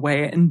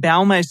Yahweh and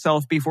bow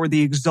myself before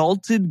the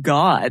exalted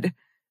God?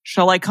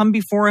 Shall I come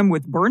before him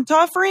with burnt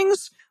offerings,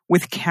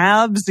 with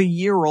calves a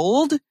year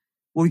old?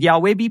 Will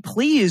Yahweh be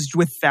pleased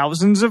with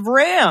thousands of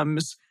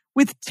rams,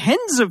 with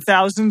tens of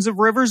thousands of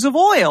rivers of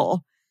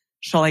oil?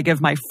 Shall I give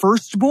my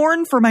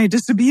firstborn for my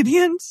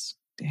disobedience?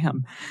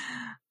 Damn.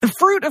 The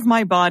fruit of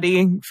my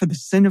body for the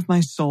sin of my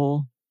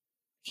soul.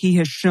 He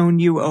has shown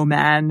you, O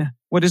man,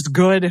 what is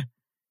good.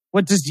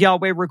 What does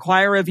Yahweh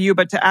require of you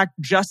but to act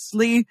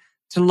justly,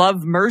 to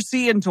love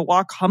mercy, and to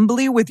walk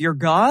humbly with your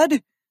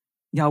God?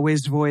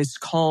 Yahweh's voice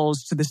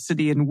calls to the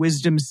city, and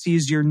wisdom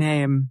sees your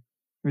name.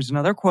 Here's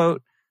another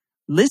quote.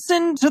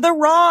 Listen to the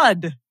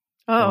rod.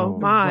 Oh, The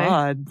my.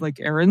 rod, like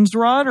Aaron's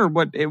rod, or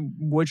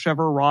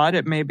whichever rod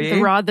it may be.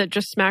 The rod that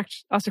just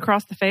smacked us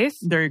across the face?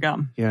 There you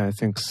go. Yeah, I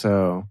think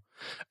so.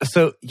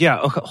 So, yeah,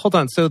 okay, hold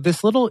on. So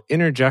this little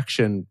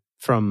interjection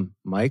from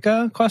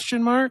Micah,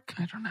 question mark?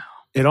 I don't know.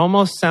 It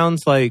almost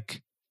sounds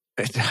like,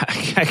 I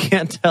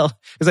can't tell,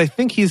 because I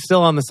think he's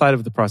still on the side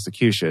of the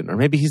prosecution, or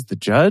maybe he's the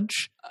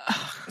judge.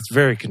 It's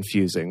very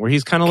confusing, where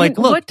he's kind of like,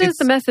 look. What does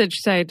the message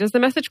say? Does the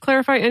message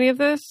clarify any of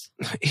this?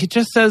 He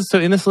just says, so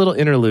in this little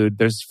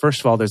interlude, first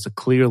of all, there's a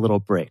clear little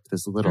break.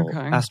 There's a little Okay.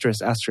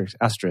 asterisk, asterisk,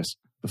 asterisk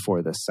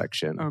before this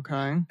section.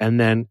 Okay. And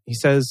then he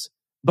says,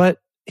 but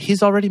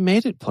he's already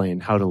made it plain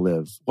how to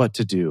live, what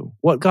to do,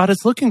 what God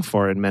is looking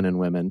for in men and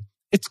women.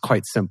 It's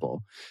quite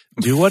simple.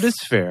 Do what is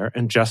fair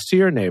and just to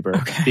your neighbor.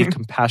 Okay. Be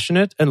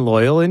compassionate and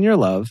loyal in your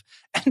love.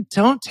 And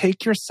don't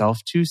take yourself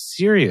too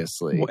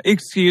seriously.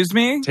 Excuse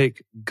me?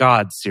 Take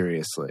God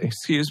seriously.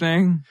 Excuse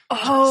me?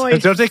 Oh, So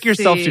don't take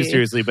yourself too see.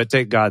 seriously, but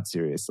take God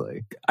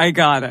seriously. I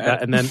got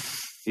it. And then,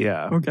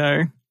 yeah.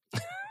 Okay.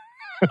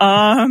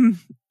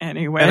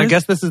 Anyway. And I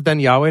guess this is then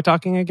Yahweh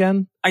talking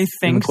again? I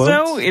think quotes?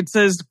 so. It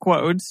says,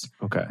 quotes,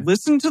 Okay.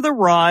 listen to the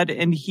rod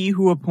and he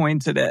who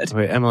appointed it.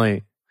 Wait,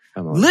 Emily.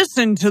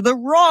 Listen to the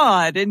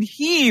rod and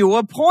he who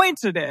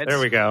appointed it. There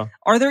we go.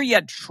 Are there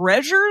yet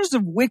treasures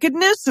of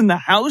wickedness in the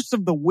house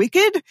of the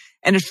wicked?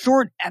 And a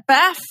short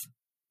epaph?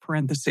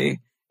 Parenthesis.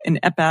 An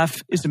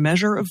epaph is a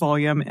measure of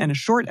volume, and a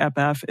short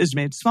epaph is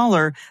made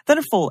smaller than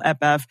a full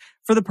epaph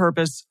for the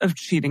purpose of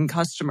cheating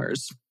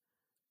customers.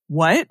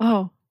 What?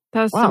 Oh,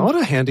 that was Wow, what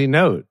a handy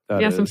note.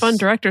 That some is. fun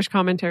director's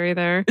commentary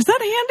there. Is that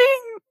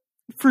handy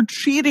for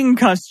cheating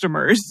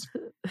customers?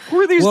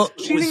 Who are these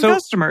cheating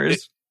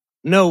customers?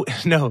 No,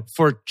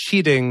 for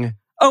cheating.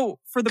 Oh,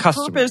 for the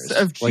customers. purpose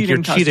of Like cheating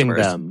you're cheating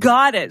customers. them.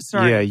 Got it.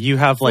 Sorry. Yeah, you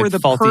have for like the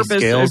faulty purpose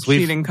scales. of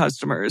cheating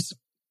customers.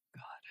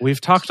 We've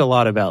talked a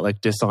lot about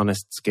like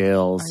dishonest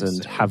scales I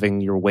and see.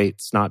 having your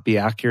weights not be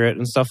accurate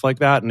and stuff like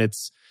that. And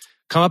it's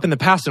come up in the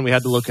past and we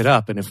had to look it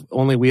up. And if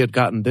only we had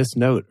gotten this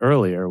note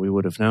earlier, we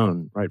would have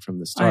known right from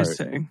the I start.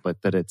 see. But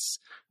that it's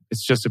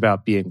just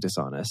about being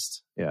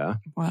dishonest. Yeah.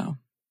 Wow.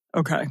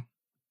 Okay.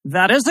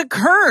 That is a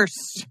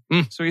curse.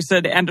 So he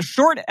said, and a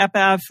short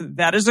epaph,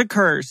 that is a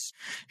curse.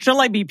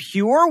 Shall I be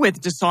pure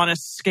with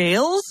dishonest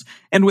scales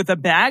and with a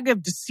bag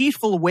of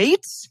deceitful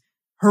weights?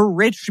 Her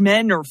rich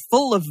men are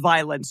full of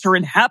violence. Her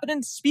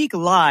inhabitants speak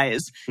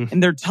lies,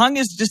 and their tongue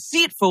is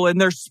deceitful in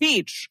their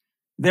speech.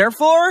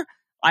 Therefore,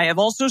 I have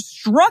also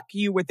struck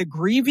you with a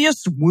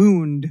grievous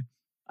wound.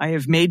 I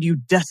have made you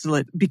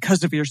desolate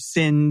because of your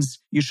sins.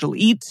 You shall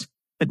eat,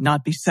 but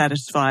not be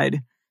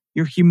satisfied.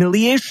 Your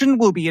humiliation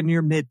will be in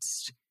your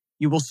midst.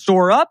 You will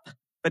store up,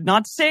 but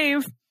not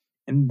save.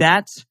 And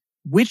that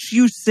which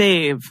you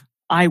save,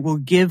 I will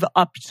give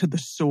up to the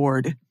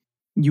sword.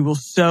 You will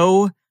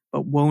sow,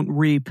 but won't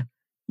reap.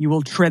 You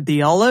will tread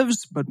the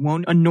olives, but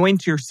won't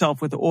anoint yourself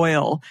with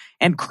oil,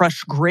 and crush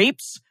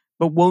grapes,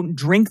 but won't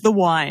drink the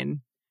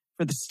wine.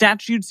 For the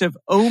statutes of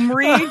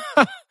Omri...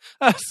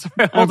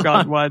 Sorry, Oh,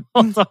 God, what?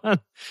 Hold on.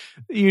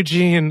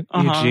 Eugene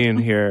Uh-huh.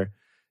 here.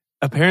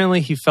 Apparently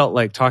he felt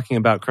like talking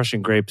about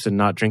crushing grapes and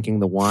not drinking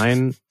the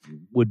wine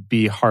would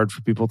be hard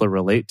for people to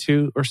relate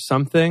to or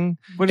something.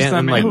 What does And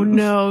that mean? like- Oh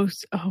no.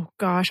 Oh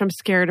gosh, I'm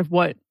scared of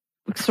what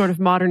sort of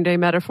modern day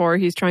metaphor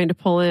he's trying to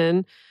pull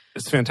in.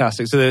 It's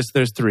fantastic. So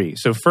there's three.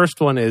 So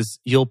first one is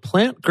you'll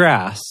plant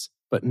grass,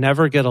 but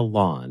never get a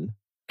lawn.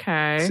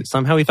 Okay. So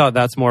somehow he thought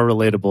that's more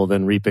relatable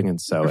than reaping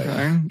and sowing.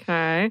 Okay.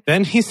 Okay.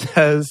 Then he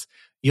says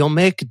you'll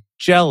make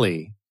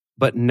jelly,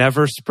 but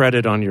never spread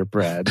it on your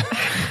bread.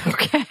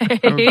 Okay.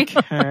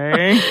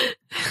 Okay.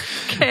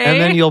 Okay.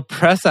 And then you'll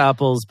press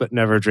apples, but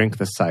never drink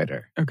the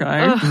cider. Okay.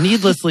 Ugh.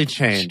 Needlessly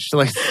changed.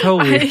 Like, so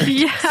weird.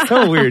 Yeah.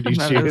 So weird,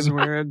 That is Eugene.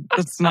 weird.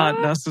 That's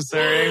not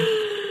necessary.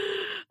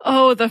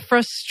 Oh, the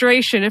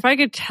frustration. If I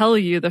could tell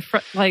you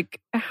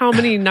how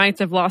many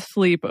nights I've lost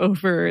sleep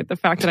over the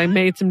fact that I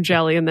made some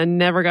jelly and then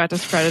never got to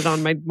spread it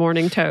on my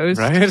morning toast.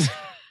 Right?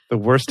 The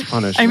worst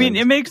punishment. I mean,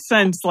 it makes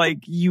sense, like,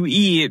 you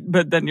eat,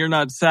 but then you're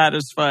not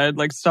satisfied,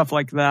 like stuff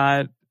like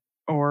that,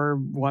 or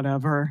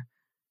whatever.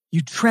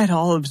 You tread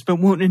olives, but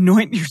won't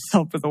anoint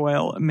yourself with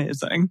oil.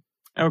 Amazing.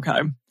 Okay.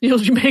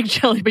 You'll make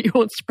jelly, but you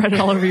won't spread it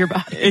all over your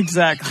body.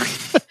 Exactly.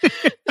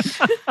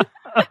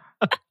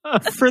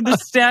 For the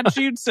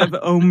statutes of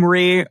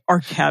Omri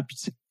are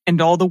kept,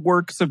 and all the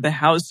works of the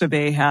house of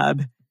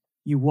Ahab.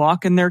 You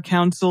walk in their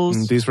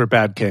counsels. These were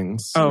bad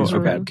kings. Oh, these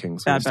were bad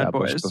kings. Bad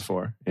boys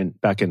before.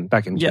 Back in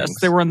Yes, Kings.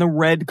 they were in the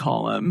red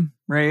column,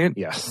 right?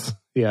 Yes.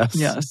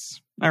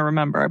 Yes, I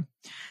remember.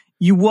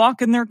 You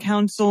walk in their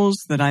counsels,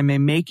 that I may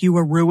make you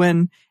a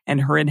ruin, and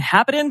her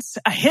inhabitants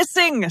a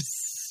hissing,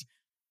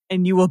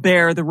 and you will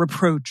bear the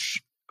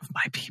reproach of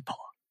my people.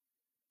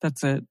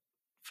 That's it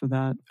for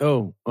that.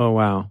 Oh,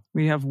 wow.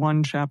 We have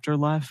one chapter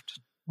left.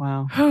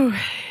 Wow.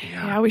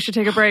 Yeah, we should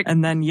take a break.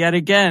 And then yet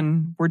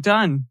again, we're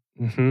done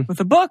with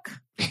a book.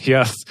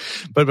 Yes.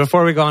 But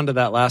before we go on to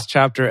that last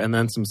chapter and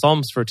then some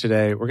Psalms for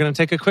today, we're going to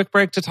take a quick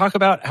break to talk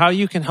about how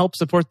you can help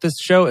support this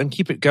show and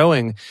keep it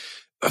going.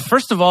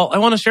 First of all, I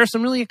want to share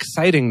some really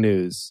exciting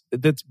news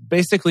that's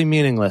basically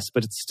meaningless,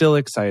 but it's still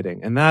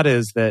exciting. And that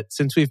is that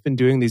since we've been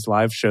doing these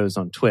live shows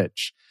on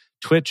Twitch,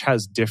 Twitch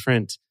has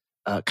different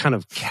kind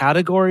of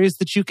categories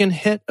that you can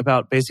hit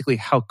about basically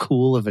how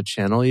cool of a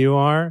channel you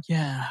are.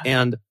 Yeah.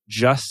 And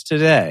just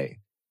today,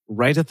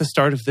 right at the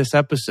start of this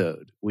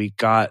episode, we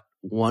got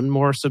one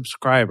more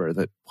subscriber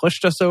that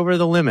pushed us over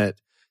the limit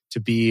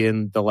to be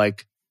in the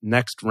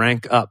next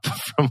rank up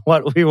from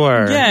what we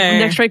were. Yay.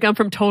 Next rank up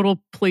from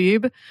total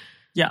plebe.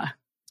 Yeah.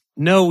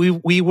 No,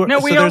 we were. No,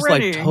 so we there's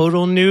already.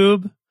 total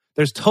noob.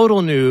 There's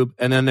total noob,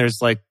 and then there's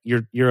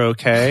you're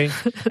okay,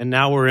 and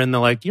now we're in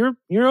the you're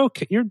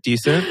okay, you're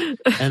decent,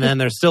 and then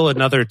there's still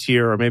another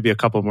tier or maybe a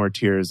couple more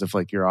tiers of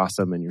you're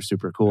awesome and you're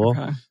super cool.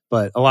 Okay.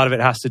 But a lot of it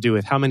has to do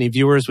with how many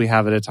viewers we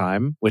have at a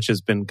time, which has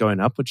been going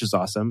up, which is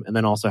awesome, and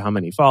then also how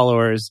many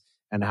followers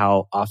and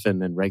how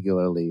often and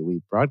regularly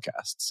we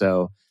broadcast.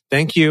 So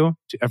thank you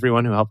to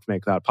everyone who helped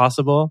make that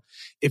possible.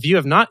 If you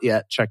have not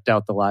yet checked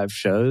out the live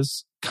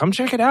shows, come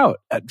check it out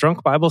at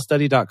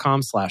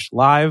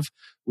drunkbiblestudy.com/live.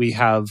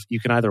 You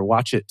can either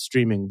watch it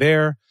streaming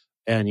there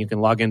and you can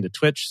log into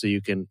Twitch so you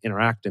can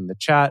interact in the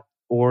chat,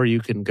 or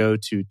you can go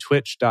to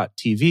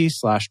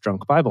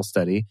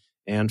twitch.tv/drunkbiblestudy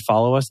and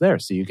follow us there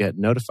so you get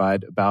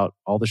notified about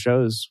all the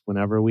shows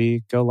whenever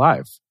we go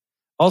live.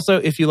 Also,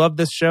 if you love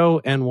this show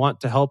and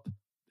want to help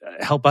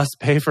us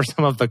pay for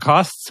some of the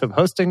costs of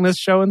hosting this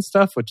show and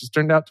stuff, which has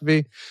turned out to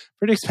be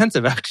pretty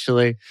expensive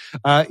actually,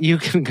 you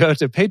can go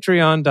to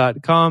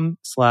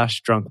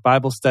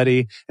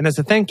patreon.com/drunkbiblestudy. And as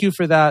a thank you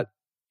for that,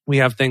 we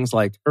have things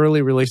like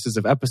early releases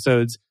of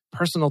episodes,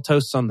 personal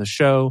toasts on the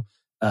show,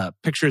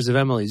 pictures of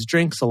Emily's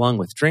drinks along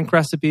with drink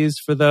recipes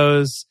for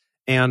those,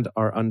 and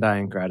our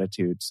undying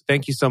gratitude. So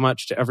thank you so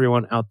much to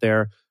everyone out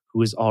there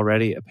who is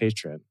already a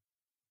patron.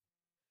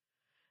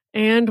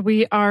 And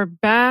we are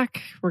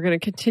back. We're going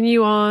to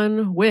continue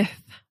on with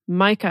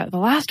Micah. The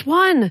last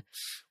one.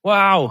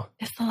 Wow.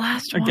 It's the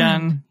last one.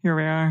 Again, here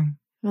we are.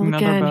 Well,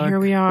 Another again, book. here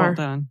we are. Well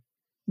done.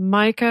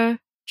 Micah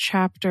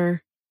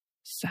chapter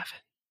 7.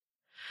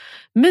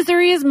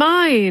 Misery is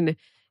mine.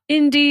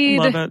 Indeed,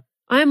 Love it.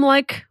 I'm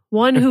like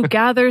one who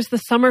gathers the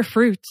summer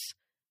fruits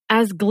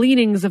as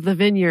gleanings of the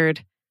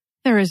vineyard.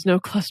 There is no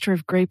cluster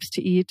of grapes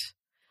to eat.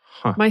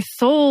 Huh. My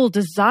soul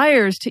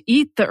desires to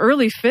eat the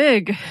early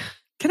fig.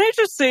 Can I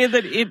just say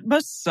that it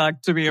must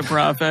suck to be a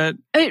prophet?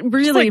 It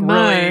really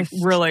must.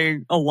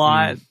 Really a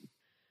lot,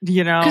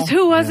 Because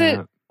who was it?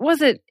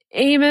 Was it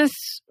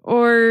Amos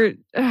or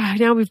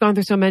now we've gone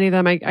through so many of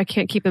them, I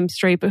can't keep them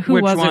straight. But who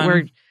Which was one?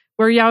 it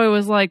where Yahweh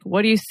was like,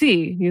 "What do you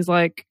see?" And he's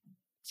like,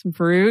 "Some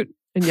fruit,"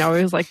 and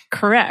Yahweh was like,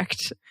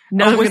 "Correct."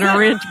 Now I'm going to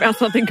rant about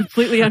something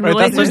completely unrelated.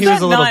 Right, that's when he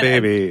was a little not-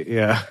 baby.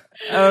 Yeah.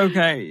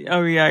 Okay.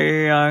 Oh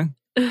yeah.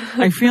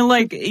 I feel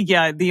like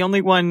the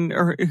only one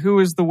who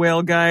was the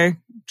whale guy,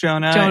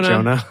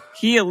 Jonah.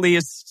 He at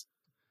least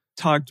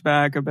talked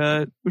back a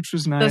bit, which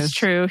was nice. That's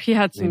true. He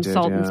had some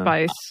salt and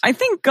spice. I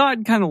think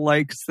God kind of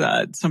likes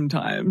that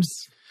sometimes.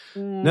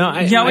 No,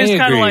 Yahweh's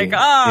kind of agree. like,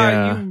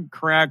 Yeah. you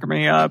crack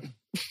me up,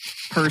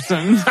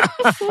 person.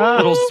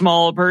 Little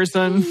small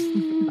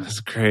person. That's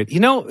great.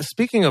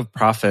 Speaking of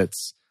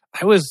prophets,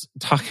 I was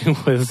talking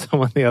with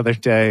someone the other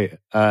day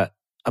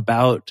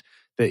about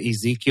the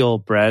Ezekiel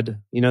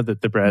bread.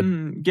 The bread.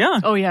 Yeah.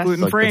 Oh, yes.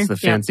 Gluten-free. It's the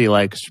fancy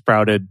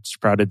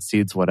sprouted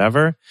seeds,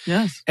 whatever.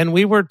 Yes. And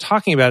we were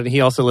talking about it. And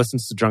he also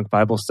listens to Drunk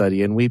Bible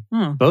Study, and we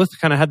both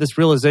kind of had this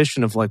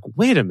realization of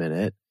wait a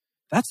minute,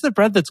 that's the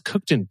bread that's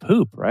cooked in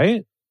poop,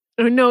 right?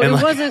 Oh, no, And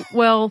it wasn't.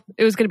 Well,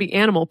 it was going to be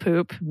animal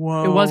poop.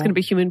 Whoa. It was going to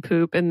be human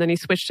poop, and then he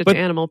switched it But to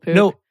animal poop.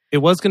 No, it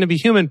was going to be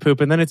human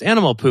poop, and then it's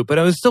animal poop, but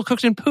it was still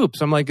cooked in poop.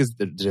 So I'm like,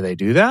 do they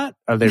do that?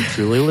 Are they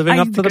truly living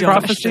up to the don't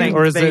prophecy, think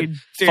or is they it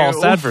do.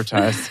 false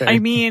advertising? I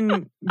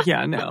mean,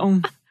 yeah,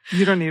 no.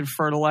 You don't need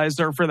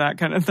fertilizer for that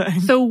kind of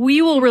thing. So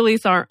we will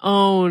release our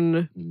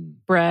own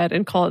bread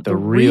and call it the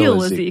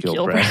real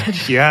Ezekiel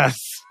bread. Yes.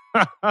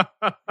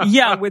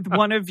 Yeah, with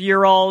one of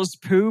your all's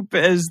poop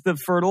as the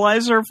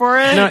fertilizer for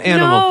it. No,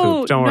 animal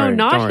poop. Don't worry.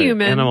 Not don't worry.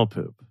 human. Animal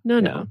poop. No.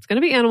 It's going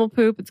to be animal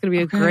poop. It's going to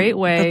be a great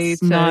way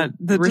that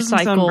recycle. doesn't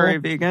sound very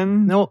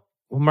vegan. No,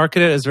 we'll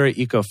market it as very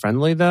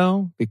eco-friendly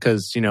though,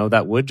 because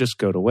that would just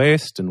go to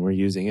waste, and we're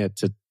using it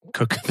to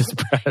cook this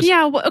bread.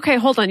 Yeah. Well, okay.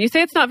 Hold on. You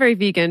say it's not very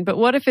vegan, but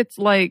what if it's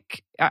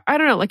like, I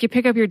don't know, like you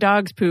pick up your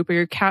dog's poop or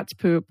your cat's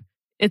poop,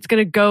 it's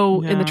going to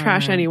go in the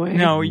trash anyway.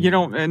 No, you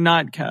don't.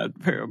 Not cat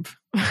poop.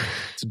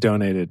 It's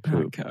donated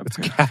poop. It's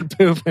poop. cat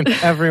poop, and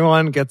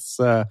everyone gets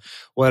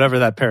whatever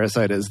that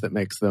parasite is that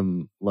makes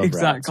them love rats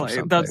or Exactly.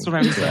 something. That's what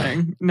I'm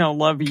saying. No,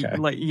 love you.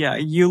 Like, yeah,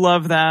 you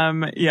love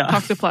them. Yeah.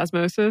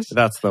 Toxoplasmosis.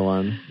 That's the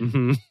one.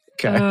 Mm-hmm.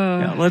 Okay.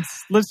 Yeah.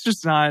 Let's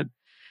just not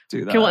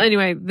do that. Okay. Well,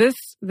 anyway,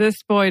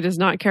 this boy does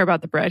not care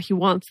about the bread. He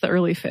wants the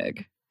early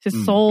fig.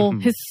 His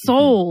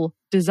soul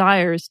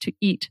desires to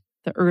eat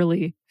the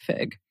early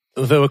fig.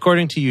 Though,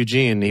 according to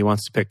Eugene, he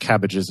wants to pick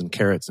cabbages and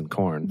carrots and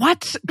corn.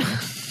 What?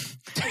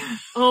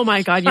 Oh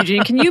my God,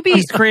 Eugene, can you be...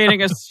 He's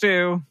creating a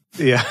stew.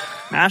 Yeah.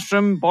 Mash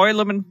them, boil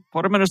them, and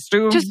put them in a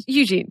stew. Just,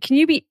 Eugene, can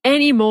you be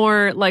any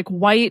more like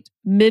white,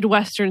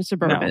 Midwestern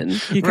suburban? No,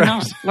 he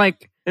cannot.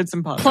 Like, it's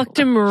impossible. Plucked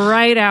him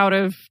right out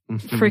of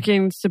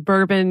freaking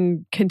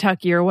suburban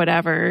Kentucky or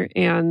whatever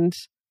and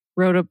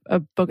wrote a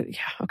book.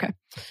 Yeah, okay.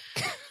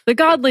 The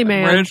godly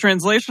man... Wrote a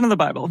translation of the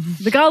Bible.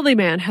 The godly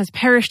man has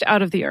perished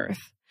out of the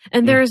earth,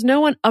 and there is no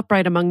one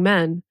upright among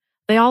men.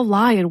 They all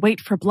lie and wait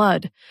for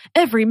blood.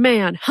 Every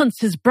man hunts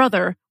his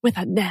brother with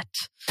a net.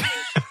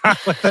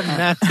 With a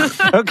net.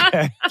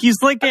 Okay. He's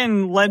like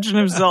in Legend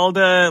of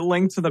Zelda: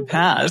 Link to the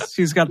Past.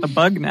 He's got the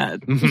bug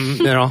net.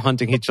 They're all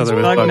hunting each other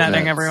with bug nets.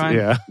 netting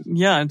everyone.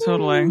 Yeah,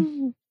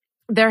 totally.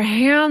 Their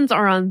hands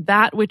are on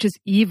that which is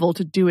evil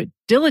to do it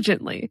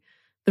diligently.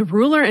 The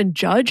ruler and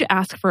judge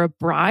ask for a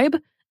bribe,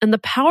 and the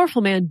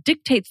powerful man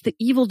dictates the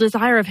evil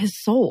desire of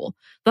his soul.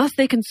 Thus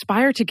they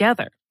conspire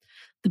together.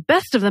 The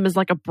best of them is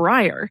like a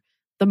briar.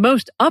 The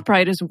most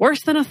upright is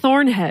worse than a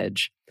thorn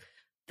hedge.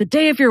 The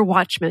day of your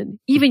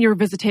watchman, even your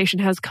visitation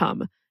has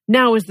come.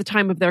 Now is the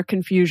time of their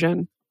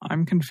confusion.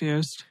 I'm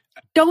confused.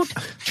 Don't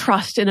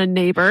trust in a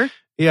neighbor.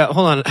 Yeah,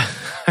 hold on.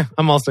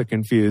 I'm also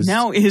confused.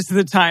 Now is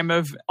the time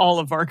of all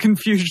of our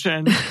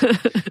confusion.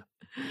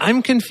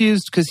 I'm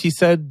confused because he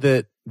said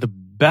that the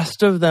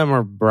best of them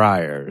are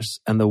briars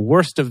and the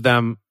worst of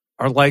them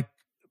are like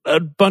a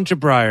bunch of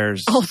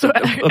briars. Also,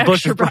 a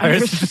bush of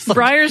briars.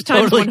 Briars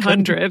times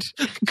 100.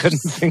 Couldn't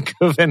think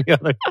of any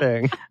other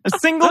thing. A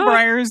single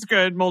briar is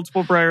good,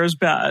 multiple briar is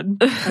bad.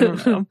 I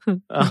don't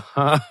know.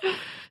 Uh-huh.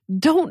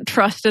 Don't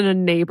trust in a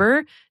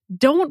neighbor.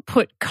 Don't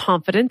put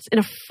confidence in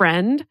a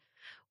friend.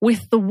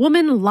 With the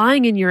woman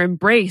lying in your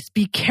embrace,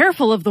 be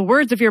careful of the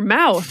words of your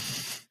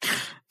mouth.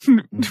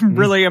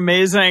 Really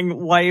amazing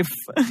life.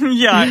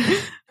 Yeah.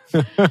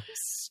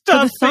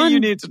 Stuff that you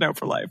need to know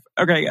for life.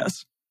 Okay,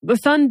 yes. The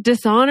son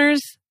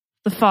dishonors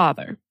the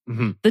father.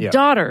 The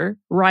daughter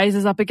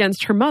rises up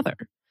against her mother.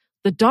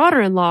 The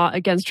daughter-in-law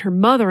against her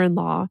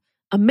mother-in-law.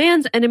 A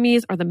man's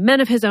enemies are the men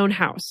of his own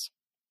house.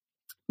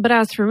 But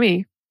as for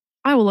me,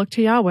 I will look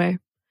to Yahweh.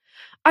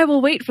 I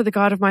will wait for the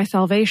God of my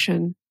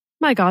salvation.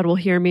 My God will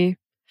hear me.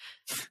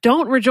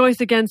 Don't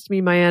rejoice against me,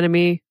 my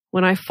enemy.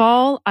 When I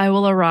fall, I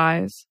will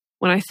arise.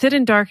 When I sit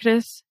in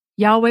darkness,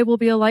 Yahweh will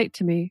be a light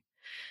to me.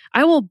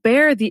 I will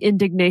bear the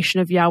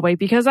indignation of Yahweh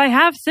because I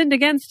have sinned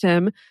against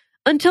him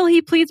until he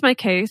pleads my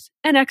case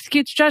and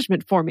executes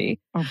judgment for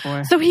me. Oh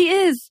boy. So he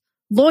is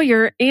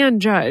lawyer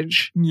and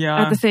judge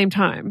at the same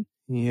time.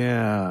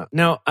 Yeah.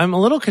 Now, I'm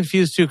a little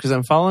confused too because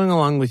I'm following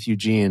along with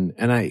Eugene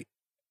and I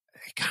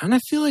kind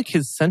of feel like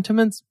his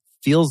sentiments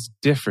feels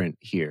different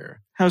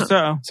here. How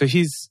so? So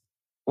he's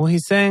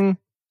saying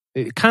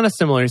kind of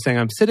similar. He's saying,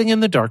 I'm sitting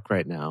in the dark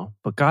right now,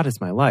 but God is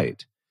my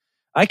light.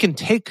 I can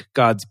take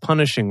God's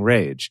punishing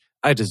rage.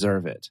 I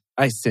deserve it.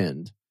 I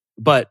sinned,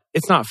 but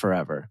it's not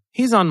forever.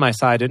 He's on my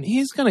side and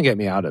he's going to get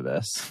me out of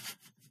this.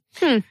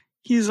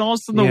 He's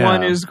also the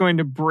one who's going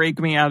to break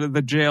me out of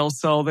the jail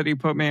cell that he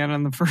put me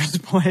in the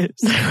first place.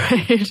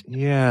 Right.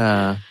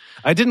 Yeah.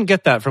 I didn't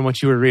get that from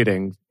what you were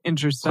reading.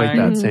 Interesting. Quite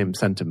that same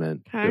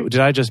sentiment. Okay. Did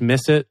I just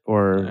miss it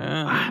or?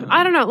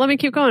 I don't know. Let me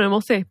keep going and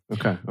we'll see.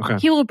 Okay.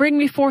 He will bring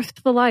me forth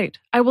to the light.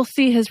 I will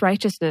see his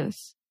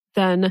righteousness.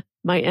 Then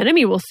my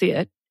enemy will see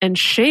it, and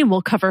shame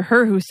will cover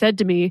her who said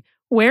to me,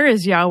 where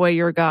is Yahweh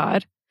your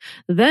God?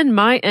 Then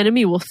my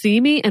enemy will see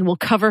me and will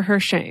cover her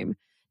shame.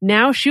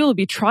 Now she will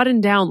be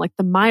trodden down like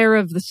the mire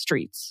of the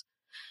streets.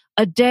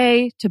 A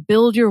day to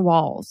build your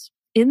walls.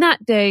 In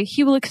that day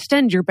he will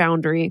extend your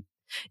boundary.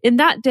 In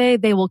that day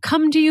they will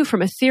come to you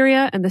from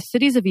Assyria and the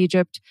cities of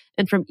Egypt,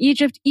 and from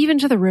Egypt even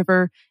to the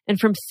river, and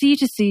from sea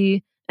to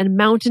sea, and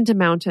mountain to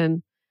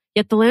mountain.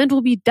 Yet the land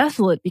will be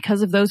desolate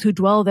because of those who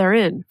dwell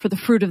therein, for the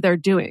fruit of their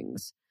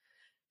doings.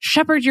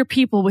 Shepherd your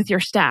people with your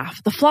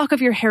staff, the flock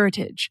of your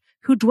heritage,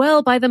 who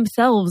dwell by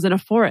themselves in a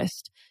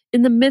forest,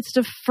 in the midst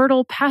of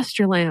fertile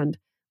pasture land.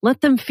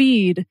 Let them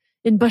feed.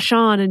 in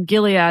Bashan and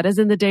Gilead as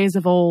in the days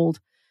of old.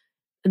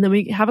 And then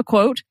we have a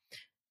quote.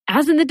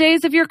 As in the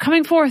days of your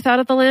coming forth out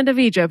of the land of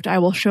Egypt, I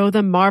will show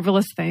them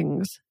marvelous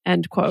things.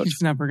 End quote.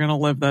 He's never going to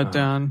live that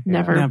down.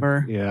 Never.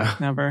 Never. Yeah.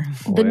 Never.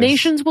 The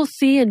nations will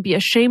see and be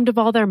ashamed of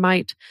all their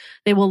might.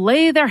 They will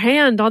lay their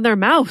hand on their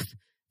mouth.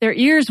 Their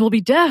ears will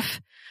be deaf.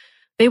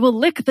 They will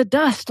lick the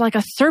dust like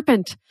a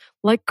serpent.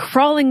 Like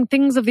crawling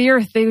things of the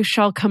earth, they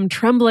shall come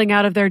trembling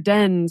out of their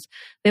dens.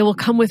 They will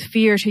come with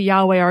fear to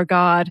Yahweh our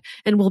God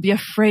and will be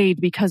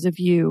afraid because of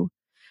you.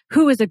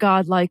 Who is a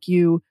God like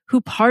you, who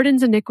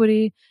pardons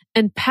iniquity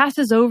and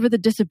passes over the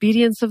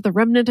disobedience of the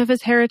remnant of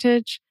his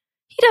heritage?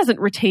 He doesn't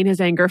retain his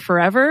anger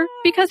forever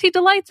because he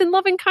delights in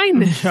loving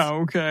kindness. Yeah,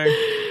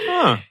 okay.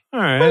 All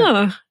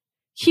right.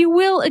 He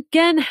will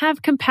again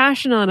have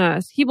compassion on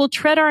us. He will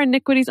tread our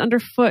iniquities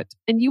underfoot,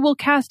 and you will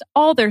cast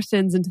all their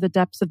sins into the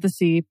depths of the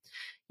sea.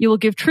 You will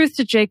give truth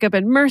to Jacob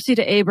and mercy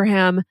to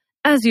Abraham,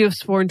 as you have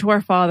sworn to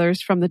our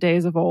fathers from the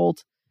days of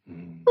old.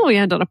 Well, we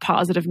end on a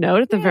positive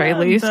note at the very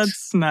least.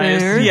 That's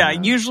nice. There. Yeah,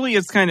 usually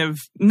it's kind of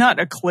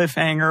not a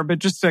cliffhanger, but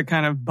just a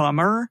kind of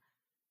bummer.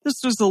 This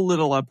was a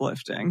little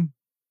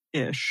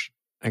uplifting-ish.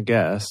 I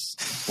guess.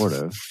 Sort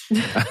of.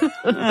 Yeah.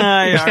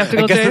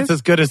 Skeptical I guess Jays? it's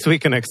as good as we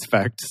can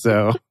expect,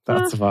 so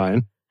that's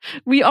fine.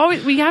 We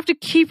have to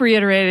keep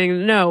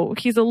reiterating, no,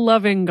 he's a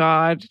loving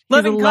God.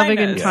 He's a loving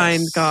and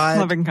kind God.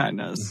 Loving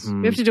kindness.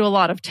 We have to do a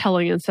lot of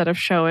telling instead of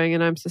showing,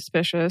 and I'm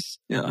suspicious.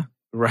 Yeah.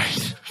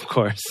 Right, of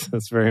course.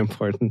 That's very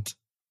important.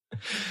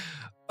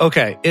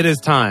 Okay, it is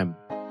time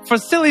for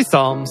Silly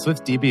Psalms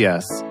with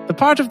DBS, the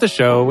part of the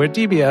show where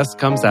DBS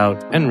comes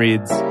out and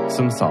reads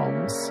some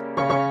psalms.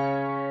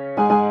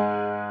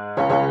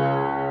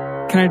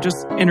 Can I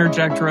just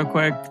interject real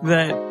quick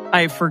that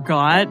I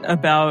forgot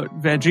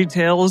about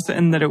VeggieTales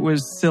and that it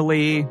was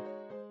silly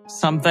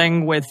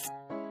something with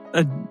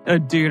a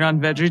dude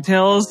on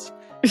VeggieTales?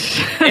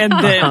 And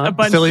then a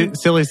bunch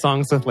silly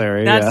songs with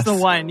Larry. That's the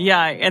one,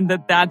 yeah. And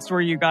that's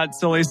where you got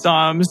silly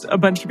songs. A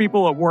bunch of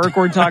people at work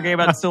were talking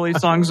about silly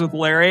songs with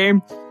Larry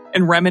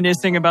and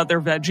reminiscing about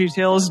their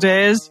VeggieTales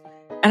days.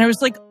 And I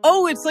was like,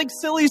 oh, it's like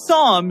silly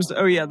psalms.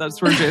 Oh yeah,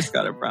 that's where Jace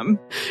got it from.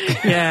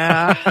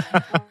 Yeah.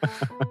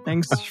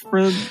 Thanks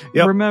for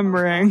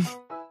remembering.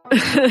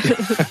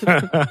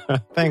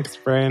 Thanks,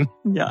 Brain.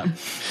 Yeah.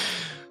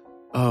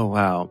 Oh,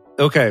 wow.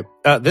 Okay.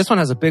 This one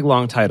has a big,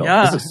 long title.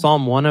 Yeah. This is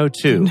Psalm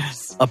 102.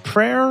 Goodness. A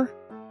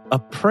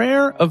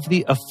prayer of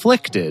the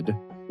afflicted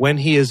when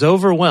he is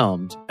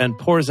overwhelmed and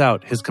pours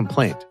out his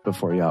complaint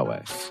before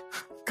Yahweh.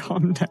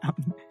 Calm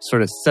down.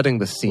 Sort of setting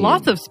the scene.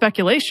 Lots of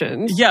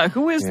speculations. Yeah,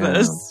 who is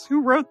this?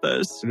 Who wrote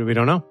this? We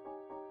don't know.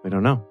 We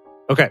don't know.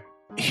 Okay.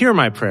 Hear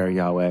my prayer,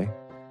 Yahweh.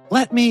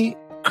 Let me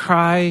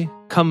cry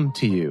come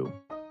to you.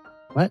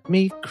 Let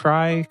me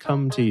cry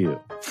come to you.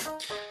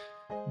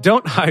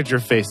 Don't hide your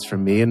face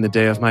from me in the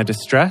day of my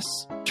distress.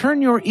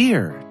 Turn your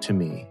ear to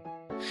me.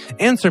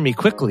 Answer me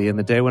quickly in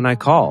the day when I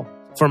call,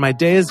 for my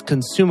days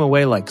consume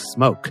away like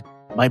smoke.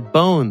 My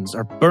bones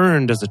are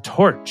burned as a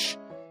torch.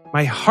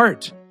 My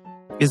heart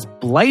is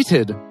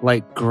blighted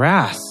like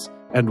grass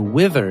and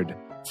withered,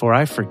 for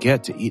I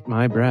forget to eat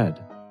my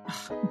bread.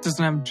 It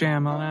doesn't have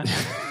jam on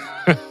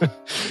it.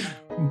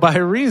 By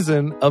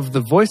reason of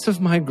the voice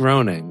of my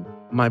groaning,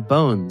 my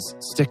bones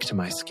stick to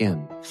my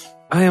skin.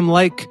 I am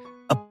like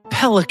a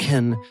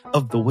pelican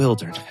of the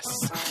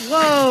wilderness.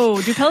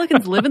 Whoa, do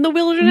pelicans live in the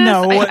wilderness?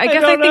 No, I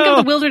guess I think of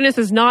the wilderness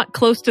as not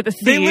close to the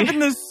sea. They live in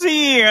the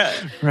sea.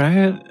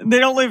 Right? They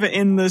don't live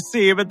in the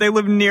sea, but they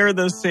live near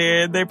the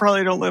sea. They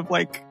probably don't live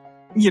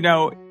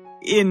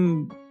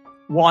in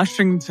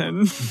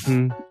Washington.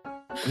 Mm-hmm.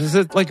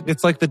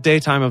 It's like the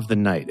daytime of the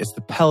night. It's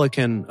the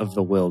pelican of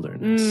the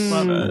wilderness.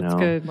 Love it. That's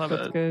good. Love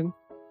That's it. good.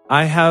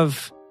 I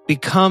have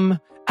become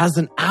as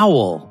an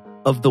owl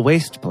of the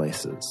waste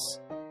places.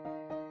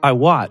 I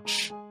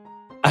watch.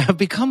 I have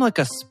become like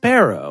a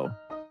sparrow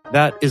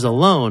that is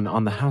alone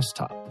on the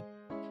housetop.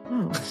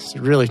 Just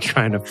really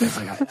trying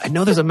to... I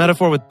know there's a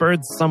metaphor with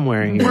birds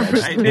somewhere here. I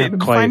just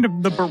can't quite...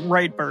 Find the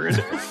right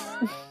bird.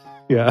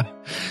 Yeah.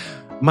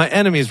 My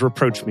enemies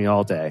reproach me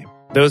all day.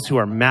 Those who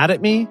are mad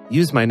at me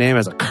use my name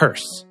as a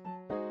curse.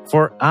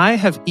 For I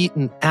have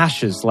eaten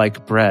ashes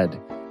like bread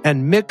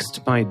and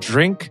mixed my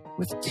drink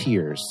with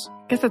tears.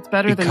 I guess that's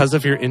better because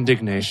of your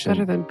indignation.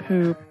 Better than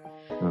poop.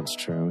 That's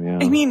true, yeah.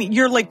 I mean,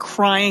 you're like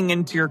crying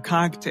into your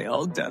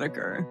cocktail,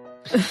 Dedeker.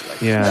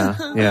 Yeah.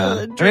 I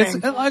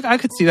mean, I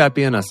could see that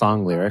being a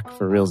song lyric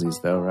for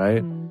realsies, though,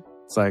 right?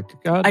 It's like,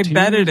 God, I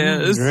bet it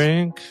is.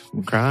 Drink,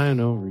 I'm crying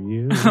over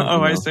you.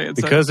 Oh, I see.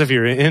 It's because of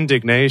your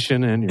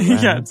indignation and your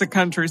yeah, it's a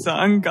country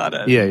song. Got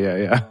it.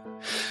 Yeah.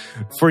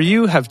 For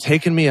you have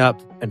taken me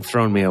up and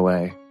thrown me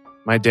away.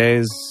 My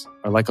days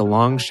are like a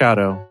long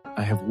shadow.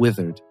 I have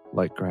withered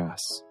like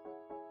grass.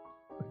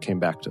 I came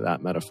back to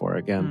that metaphor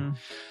again.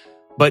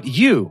 But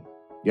you,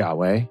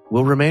 Yahweh,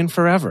 will remain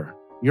forever.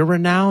 Your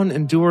renown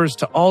endures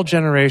to all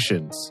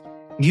generations.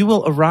 You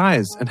will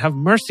arise and have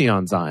mercy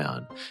on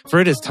Zion, for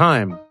it is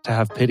time to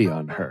have pity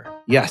on her.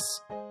 Yes,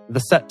 the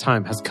set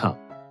time has come.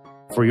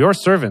 For your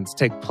servants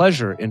take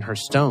pleasure in her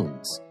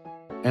stones.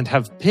 and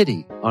have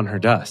pity on her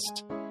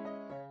dust.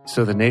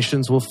 So the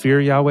nations will fear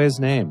Yahweh's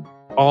name,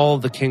 all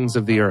the kings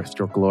of the earth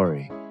your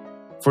glory.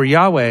 For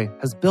Yahweh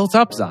has built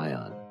up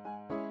Zion.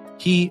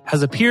 He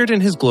has appeared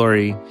in his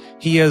glory.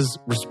 He has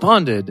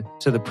responded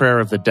to the prayer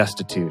of the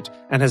destitute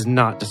and has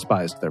not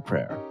despised their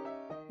prayer.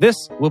 This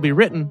will be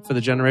written for the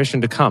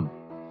generation to come.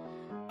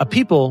 A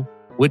people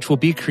which will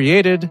be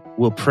created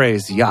will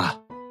praise Yah.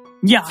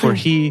 Yeah. For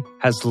he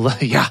has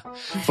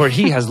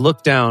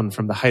looked down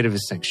from the height of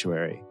his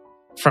sanctuary.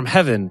 From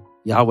heaven,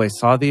 Yahweh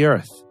saw the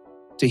earth,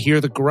 to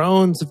hear the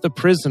groans of the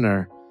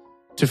prisoner,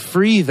 to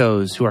free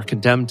those who are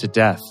condemned to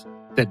death,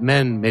 that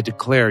men may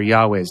declare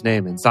Yahweh's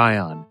name in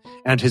Zion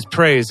and his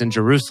praise in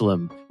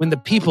Jerusalem when the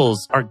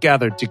peoples are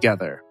gathered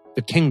together,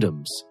 the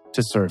kingdoms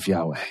to serve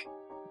Yahweh.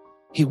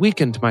 He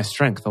weakened my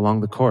strength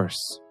along the course.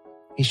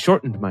 He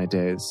shortened my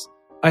days.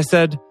 I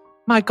said,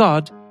 "My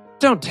God,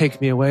 don't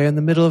take me away in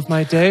the middle of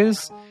my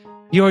days.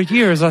 Your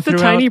years are The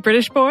throughout..." tiny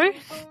British boy?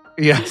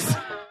 Yes.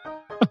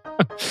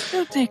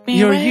 Don't take me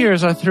Your away.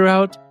 years are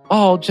throughout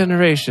all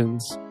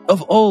generations.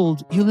 Of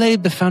old you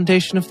laid the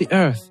foundation of the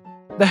earth.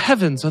 The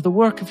heavens are the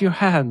work of your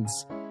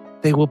hands.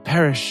 They will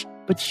perish,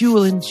 but you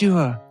will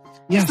endure.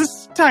 Yes. This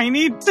is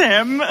Tiny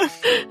Tim.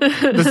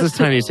 This is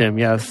Tiny Tim,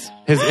 yes.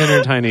 His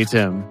inner Tiny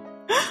Tim.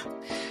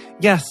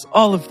 Yes,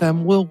 all of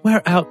them will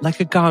wear out like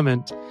a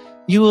garment.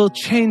 You will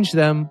change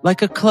them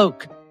like a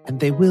cloak, and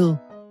they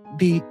will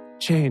be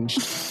changed.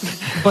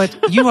 But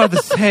you are the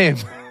same.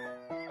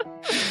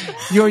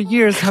 Your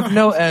years have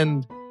no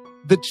end.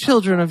 The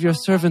children of your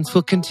servants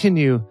will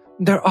continue.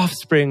 Their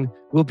offspring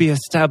will be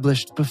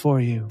established before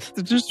you.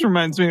 It just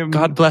reminds me of...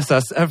 God bless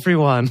us,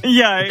 everyone.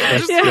 Yeah, it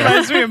just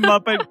reminds me of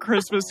Muppet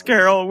Christmas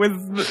Carol with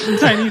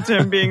Tiny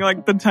Tim being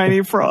like the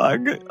tiny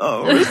frog.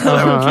 Oh,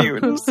 so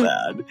cute and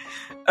sad.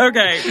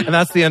 Okay. And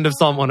that's the end of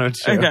Psalm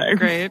 102. Okay.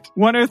 Great.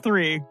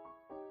 103.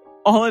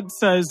 All it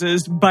says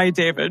is by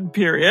David,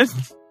 period.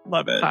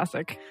 Love it.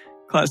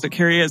 Classic.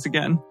 Here he is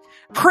again.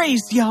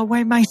 Praise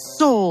Yahweh, my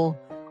soul.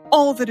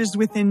 All that is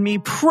within me,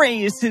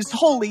 praise his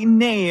holy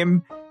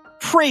name.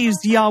 Praise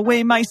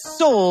Yahweh, my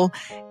soul.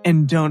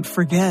 And don't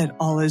forget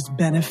all his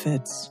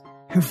benefits,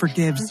 who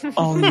forgives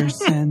all your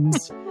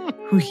sins,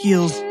 who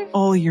heals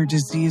all your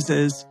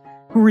diseases,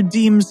 who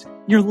redeems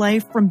your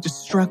life from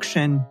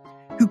destruction,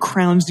 who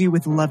crowns you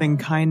with loving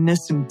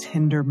kindness and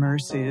tender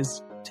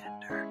mercies.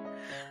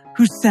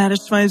 Who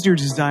satisfies your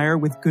desire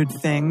with good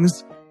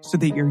things so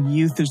that your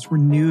youth is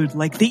renewed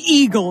like the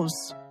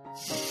eagles.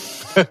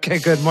 Okay,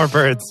 good. More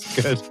birds.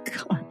 Good.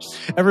 Gosh.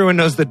 Everyone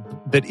knows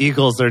that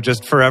eagles are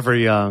just forever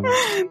young.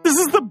 This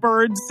is the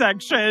bird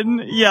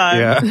section.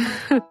 Yeah.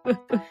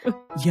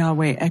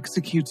 Yahweh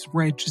executes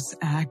righteous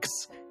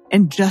acts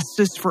and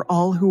justice for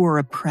all who are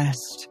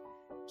oppressed.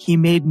 He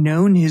made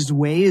known his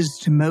ways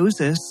to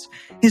Moses,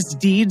 his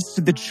deeds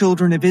to the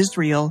children of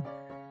Israel.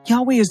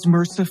 Yahweh is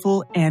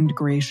merciful and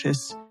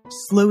gracious,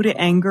 slow to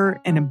anger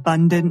and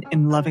abundant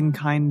in loving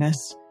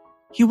kindness.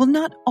 He will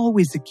not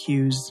always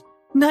accuse,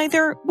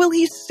 neither will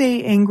he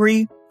stay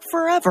angry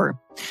forever.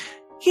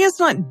 He has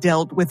not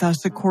dealt with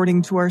us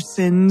according to our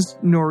sins,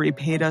 nor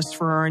repaid us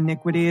for our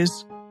iniquities.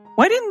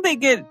 Why didn't they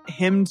get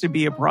him to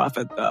be a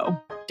prophet, though?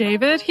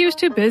 David? He was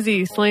too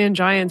busy slaying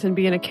giants and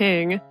being a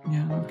king.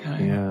 Yeah,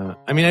 okay. Yeah.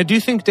 I mean, I do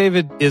think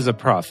David is a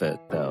prophet,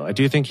 though. I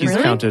do think he's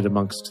Really? counted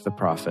amongst the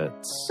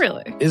prophets.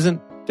 Really? Isn't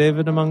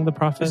David among the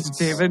prophets? Is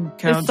David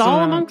counts Is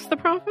Saul amongst the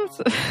prophets?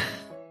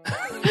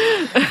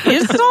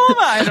 Is Saul?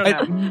 I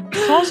don't know.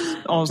 Saul's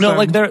also... No,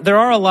 like there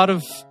are a lot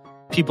of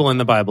people in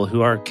the Bible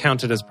who are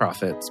counted as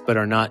prophets, but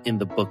are not in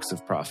the books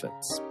of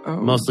prophets. Oh,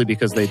 Mostly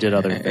because they did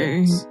other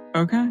things.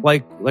 Okay.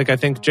 Like I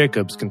think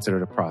Jacob's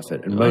considered a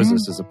prophet, and Really?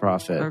 Moses is a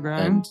prophet, Okay.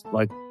 and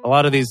like a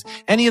lot of these,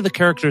 any of the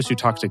characters who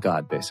talk to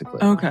God,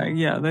 basically, Okay,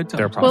 yeah, they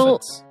they're talk.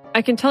 prophets.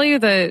 I can tell you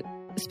that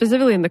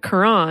specifically in the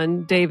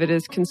Quran, David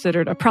is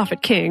considered a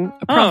prophet king,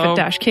 a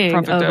prophet-king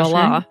Prophet of dash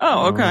Allah. king?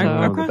 Oh, okay.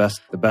 Oh, okay.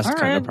 the best All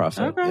kind of right,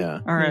 prophet. okay. Yeah.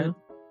 All right.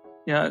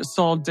 Yeah,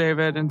 Saul,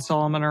 David, and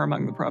Solomon are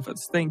among the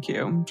prophets. Thank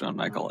you, John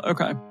Michael.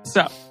 Okay,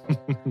 so,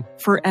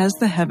 for as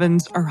the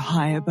heavens are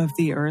high above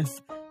the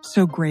earth,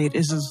 so great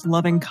is his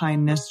loving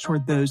kindness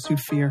toward those who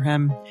fear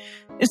him.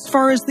 As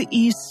far as the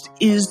east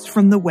is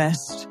from the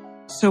west,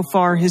 so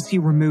far has he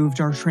removed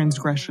our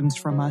transgressions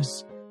from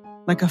us.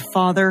 Like a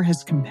father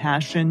has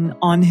compassion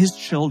on his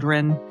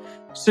children,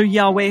 so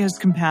Yahweh has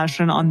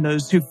compassion on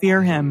those who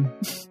fear him.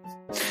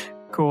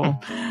 Cool.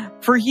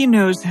 For he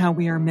knows how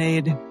we are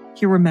made.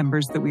 He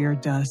remembers that we are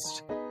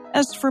dust.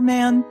 As for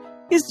man,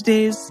 his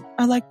days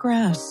are like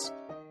grass.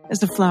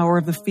 As a flower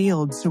of the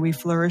field, so he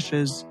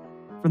flourishes.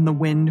 From the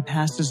wind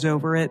passes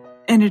over it,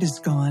 and it is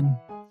gone.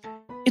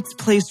 Its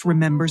place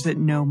remembers it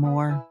no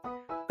more.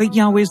 But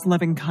Yahweh's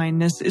loving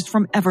kindness is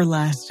from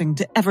everlasting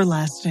to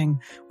everlasting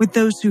with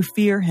those who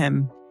fear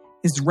him.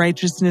 His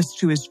righteousness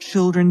to his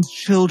children's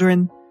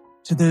children,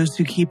 to those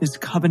who keep his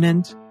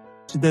covenant,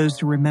 to those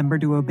who remember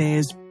to obey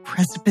his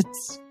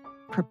precepts.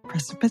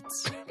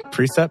 Precepts.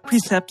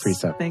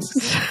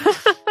 Thanks.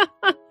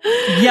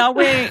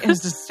 Yahweh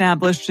has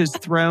established his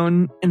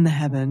throne in the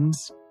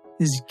heavens.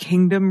 His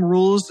kingdom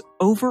rules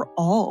over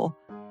all.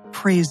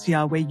 Praise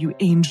Yahweh, you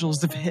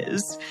angels of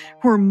his,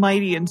 who are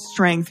mighty in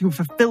strength, who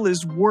fulfill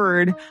his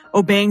word,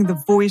 obeying the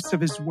voice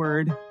of his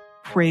word.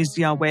 Praise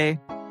Yahweh,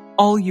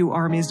 all you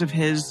armies of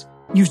his,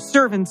 you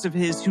servants of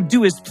his who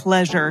do his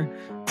pleasure.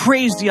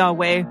 Praise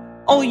Yahweh,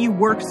 all you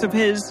works of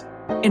his,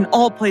 in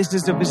all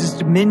places of his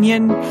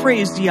dominion.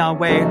 Praise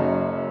Yahweh,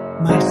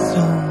 my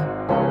soul.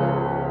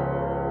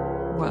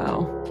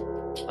 Wow.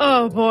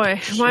 Oh boy,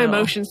 my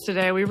emotions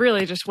today. We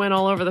really just went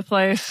all over the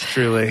place.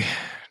 Truly.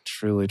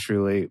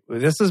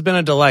 This has been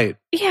a delight.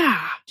 Yeah.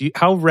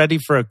 How ready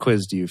for a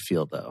quiz do you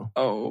feel, though?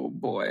 Oh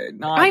boy,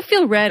 I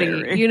feel ready.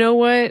 very. You know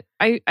what?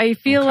 I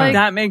feel like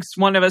That makes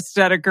one of us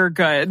Stedeker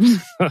good.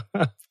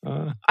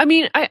 I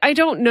mean, I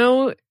don't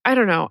know. I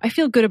don't know. I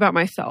feel good about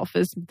myself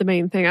is the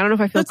main thing. I don't know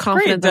if I feel That's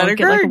confident great, that I'll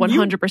get like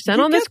Dedeker. 100%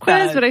 You on this get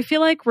quiz, that. but I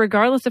feel like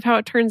regardless of how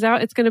it turns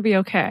out, it's going to be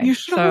okay. You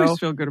should So always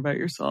feel good about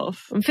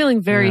yourself. I'm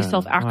feeling very Yeah,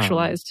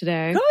 self-actualized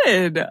today.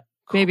 Good.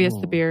 Maybe it's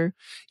the Cool. beer.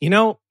 You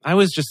know, I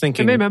was just It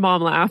thinking. made my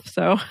mom laugh,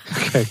 so.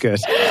 Okay, good.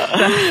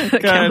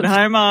 Good.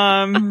 Hi,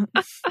 Mom.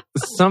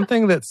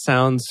 Something that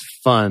sounds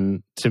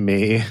fun to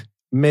me.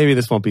 Maybe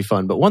this won't be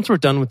fun, but once we're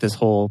done with this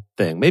whole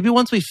thing, maybe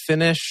once we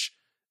finish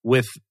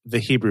with the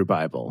Hebrew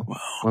Bible,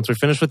 once we're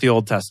finished with the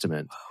Old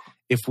Testament,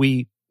 if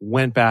we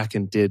went back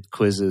and did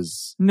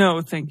quizzes.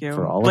 No, thank you.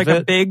 For all of like a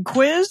it? big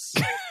quiz?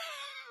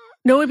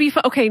 No, it'd be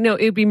fun. Okay, no,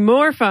 it'd be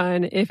more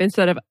fun if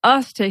instead of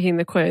us taking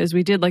the quiz,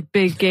 we did like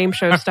big game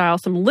show style,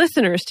 some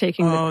listeners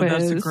taking the Oh, quiz.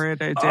 that's a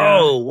great idea.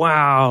 Oh,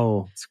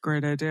 wow. It's a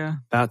great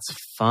idea. That's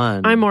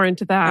fun. I'm more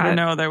into I that. didn't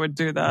know they would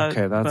do that.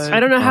 Okay, that's- but-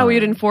 I don't know how we'd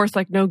fun. enforce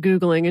like no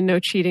Googling and no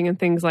cheating and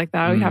things like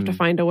that. We'd have to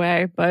find a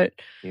way, but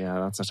Yeah,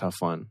 that's a tough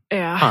one.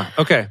 yeah. Huh.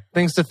 Okay.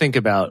 Things to think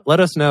about.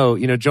 Let us know.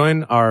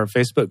 Join our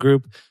Facebook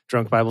group,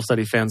 Drunk Bible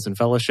Study Fans and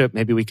Fellowship.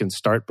 Maybe we can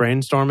start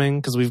brainstorming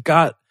because we've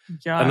got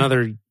Yeah.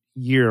 another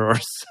year or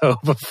so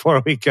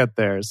before we get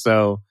there.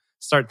 So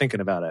start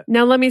thinking about it.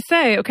 Now let me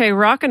say, okay,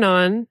 Rockin'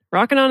 On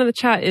in the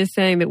chat is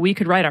saying that we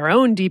could write our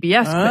own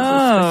DBS quizzes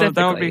Oh, specifically.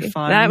 that would be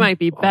fun. That might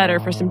be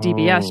better for some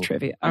DBS Oh.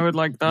 trivia. I would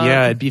like that.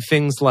 Yeah, it'd be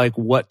things like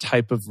what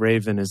type of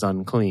raven is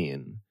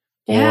unclean?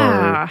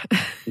 Yeah.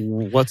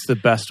 Or what's the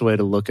best way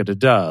to look at a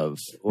dove?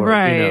 Or,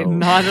 Right.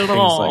 Not at things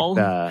all.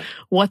 like that.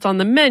 What's on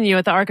the menu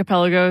at the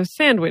Archipelago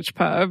Sandwich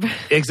Pub?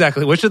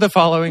 Exactly. Which of the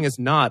following is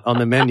not on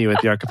the menu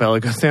at the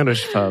Archipelago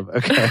Sandwich Pub?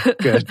 Okay,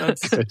 good.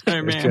 That's, good, I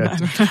good, mean, good. I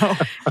don't know.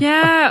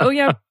 Yeah. Oh,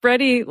 yeah.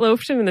 Freddie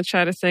Loafton in the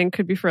chat is saying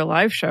could be for a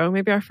live show.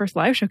 Maybe our first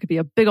live show could be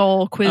a big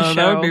old quiz show.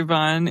 That would be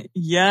fun.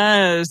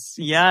 Yes.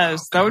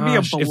 That would be a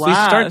Gosh, blast. If we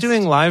start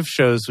doing live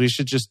shows, we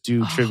should just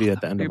do trivia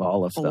at the that'd end be of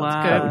all of them.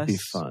 blast. That would be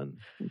fun.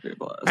 That'd be a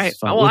blast. All right.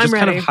 Fun. Well, we'll I'm just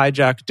ready. kind of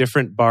hijack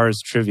different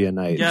bars trivia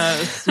nights.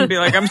 Yes. You'd be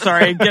like, I'm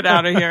sorry, get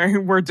out of here.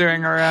 We're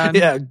doing our own.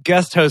 Yeah,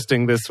 guest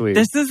hosting this week.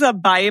 This is a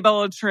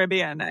Bible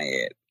trivia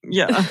night.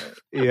 Yeah.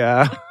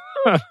 Yeah.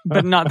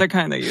 But not the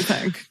kind that you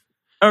think.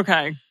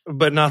 Okay.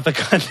 But not the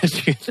kind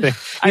that you think.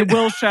 I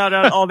will shout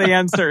out all the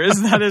answers.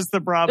 That is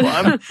the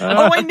problem.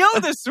 Oh, I know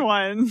this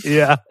one.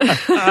 Yeah.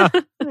 Yeah.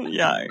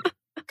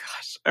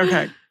 Gosh.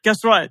 Okay.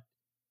 Guess what?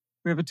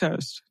 We have a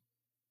toast.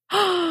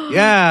 Yeah.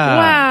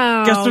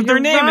 Wow. Guess what their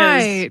you're name is?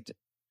 right.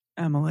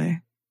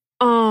 Emily.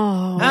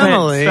 Oh. But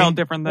Emily? spelled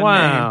different than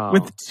Wow. me.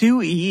 With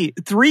 3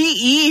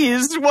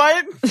 E's.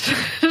 What?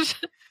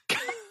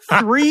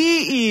 3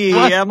 E.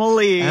 What?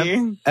 Emily.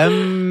 Emily.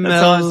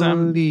 That's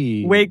awesome.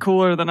 Way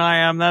cooler than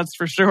I am, that's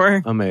for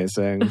sure.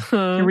 Amazing.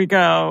 Here we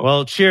go.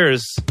 Well,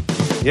 cheers.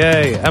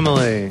 Yay,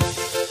 Emily.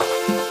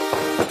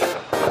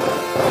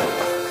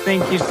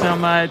 Thank you so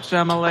much,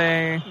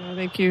 Emily. Yeah,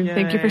 thank you.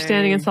 Thank you for Yay.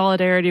 standing in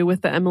solidarity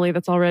with the Emily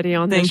that's already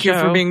on this Thank you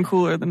show. for being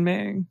cooler than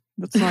me.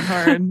 That's not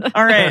hard.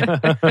 All right.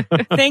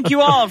 Thank you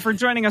all for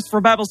joining us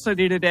for Bible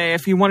Study today.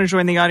 If you want to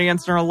join the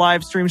audience in our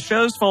live stream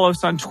shows, follow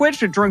us on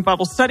Twitch at Drunk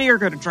Bible Study or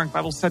go to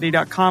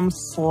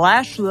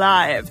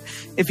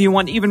drunkbiblestudy.com/live. If you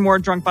want even more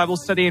Drunk Bible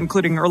Study,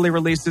 including early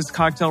releases,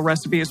 cocktail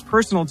recipes,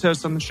 personal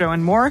toasts on the show,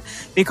 and more,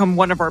 become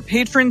one of our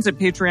patrons at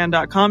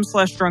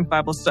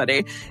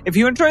patreon.com/drunkbiblestudy. If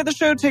you enjoy the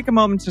show, take a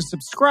moment to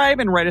subscribe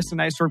and write us a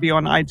nice review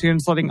on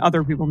iTunes, letting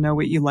other people know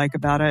what you like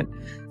about it.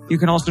 You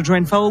can also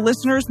join fellow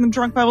listeners in the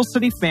Drunk Bible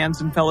Study Fans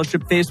and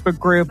Fellowship Facebook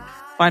group.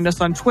 Find us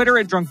on Twitter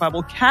at Drunk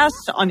Bible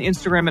Cast, on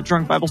Instagram at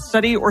Drunk Bible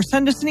Study, or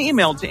send us an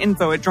email to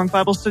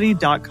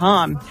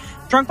info@drunkbiblestudy.com.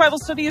 Drunk Bible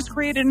Study is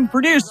created and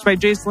produced by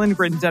Jace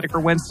Lindgren,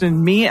 Dedeker Winston,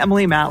 and me,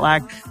 Emily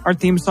Matlack. Our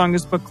theme song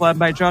is Book Club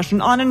by Josh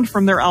and Anand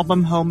from their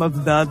album Home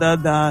of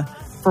the.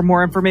 For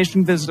more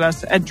information, visit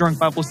us at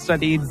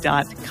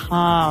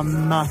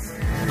drunkbiblestudy.com. I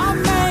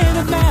made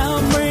a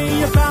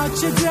memory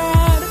about your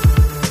dad.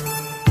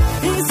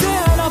 He's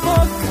in a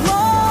book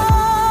club.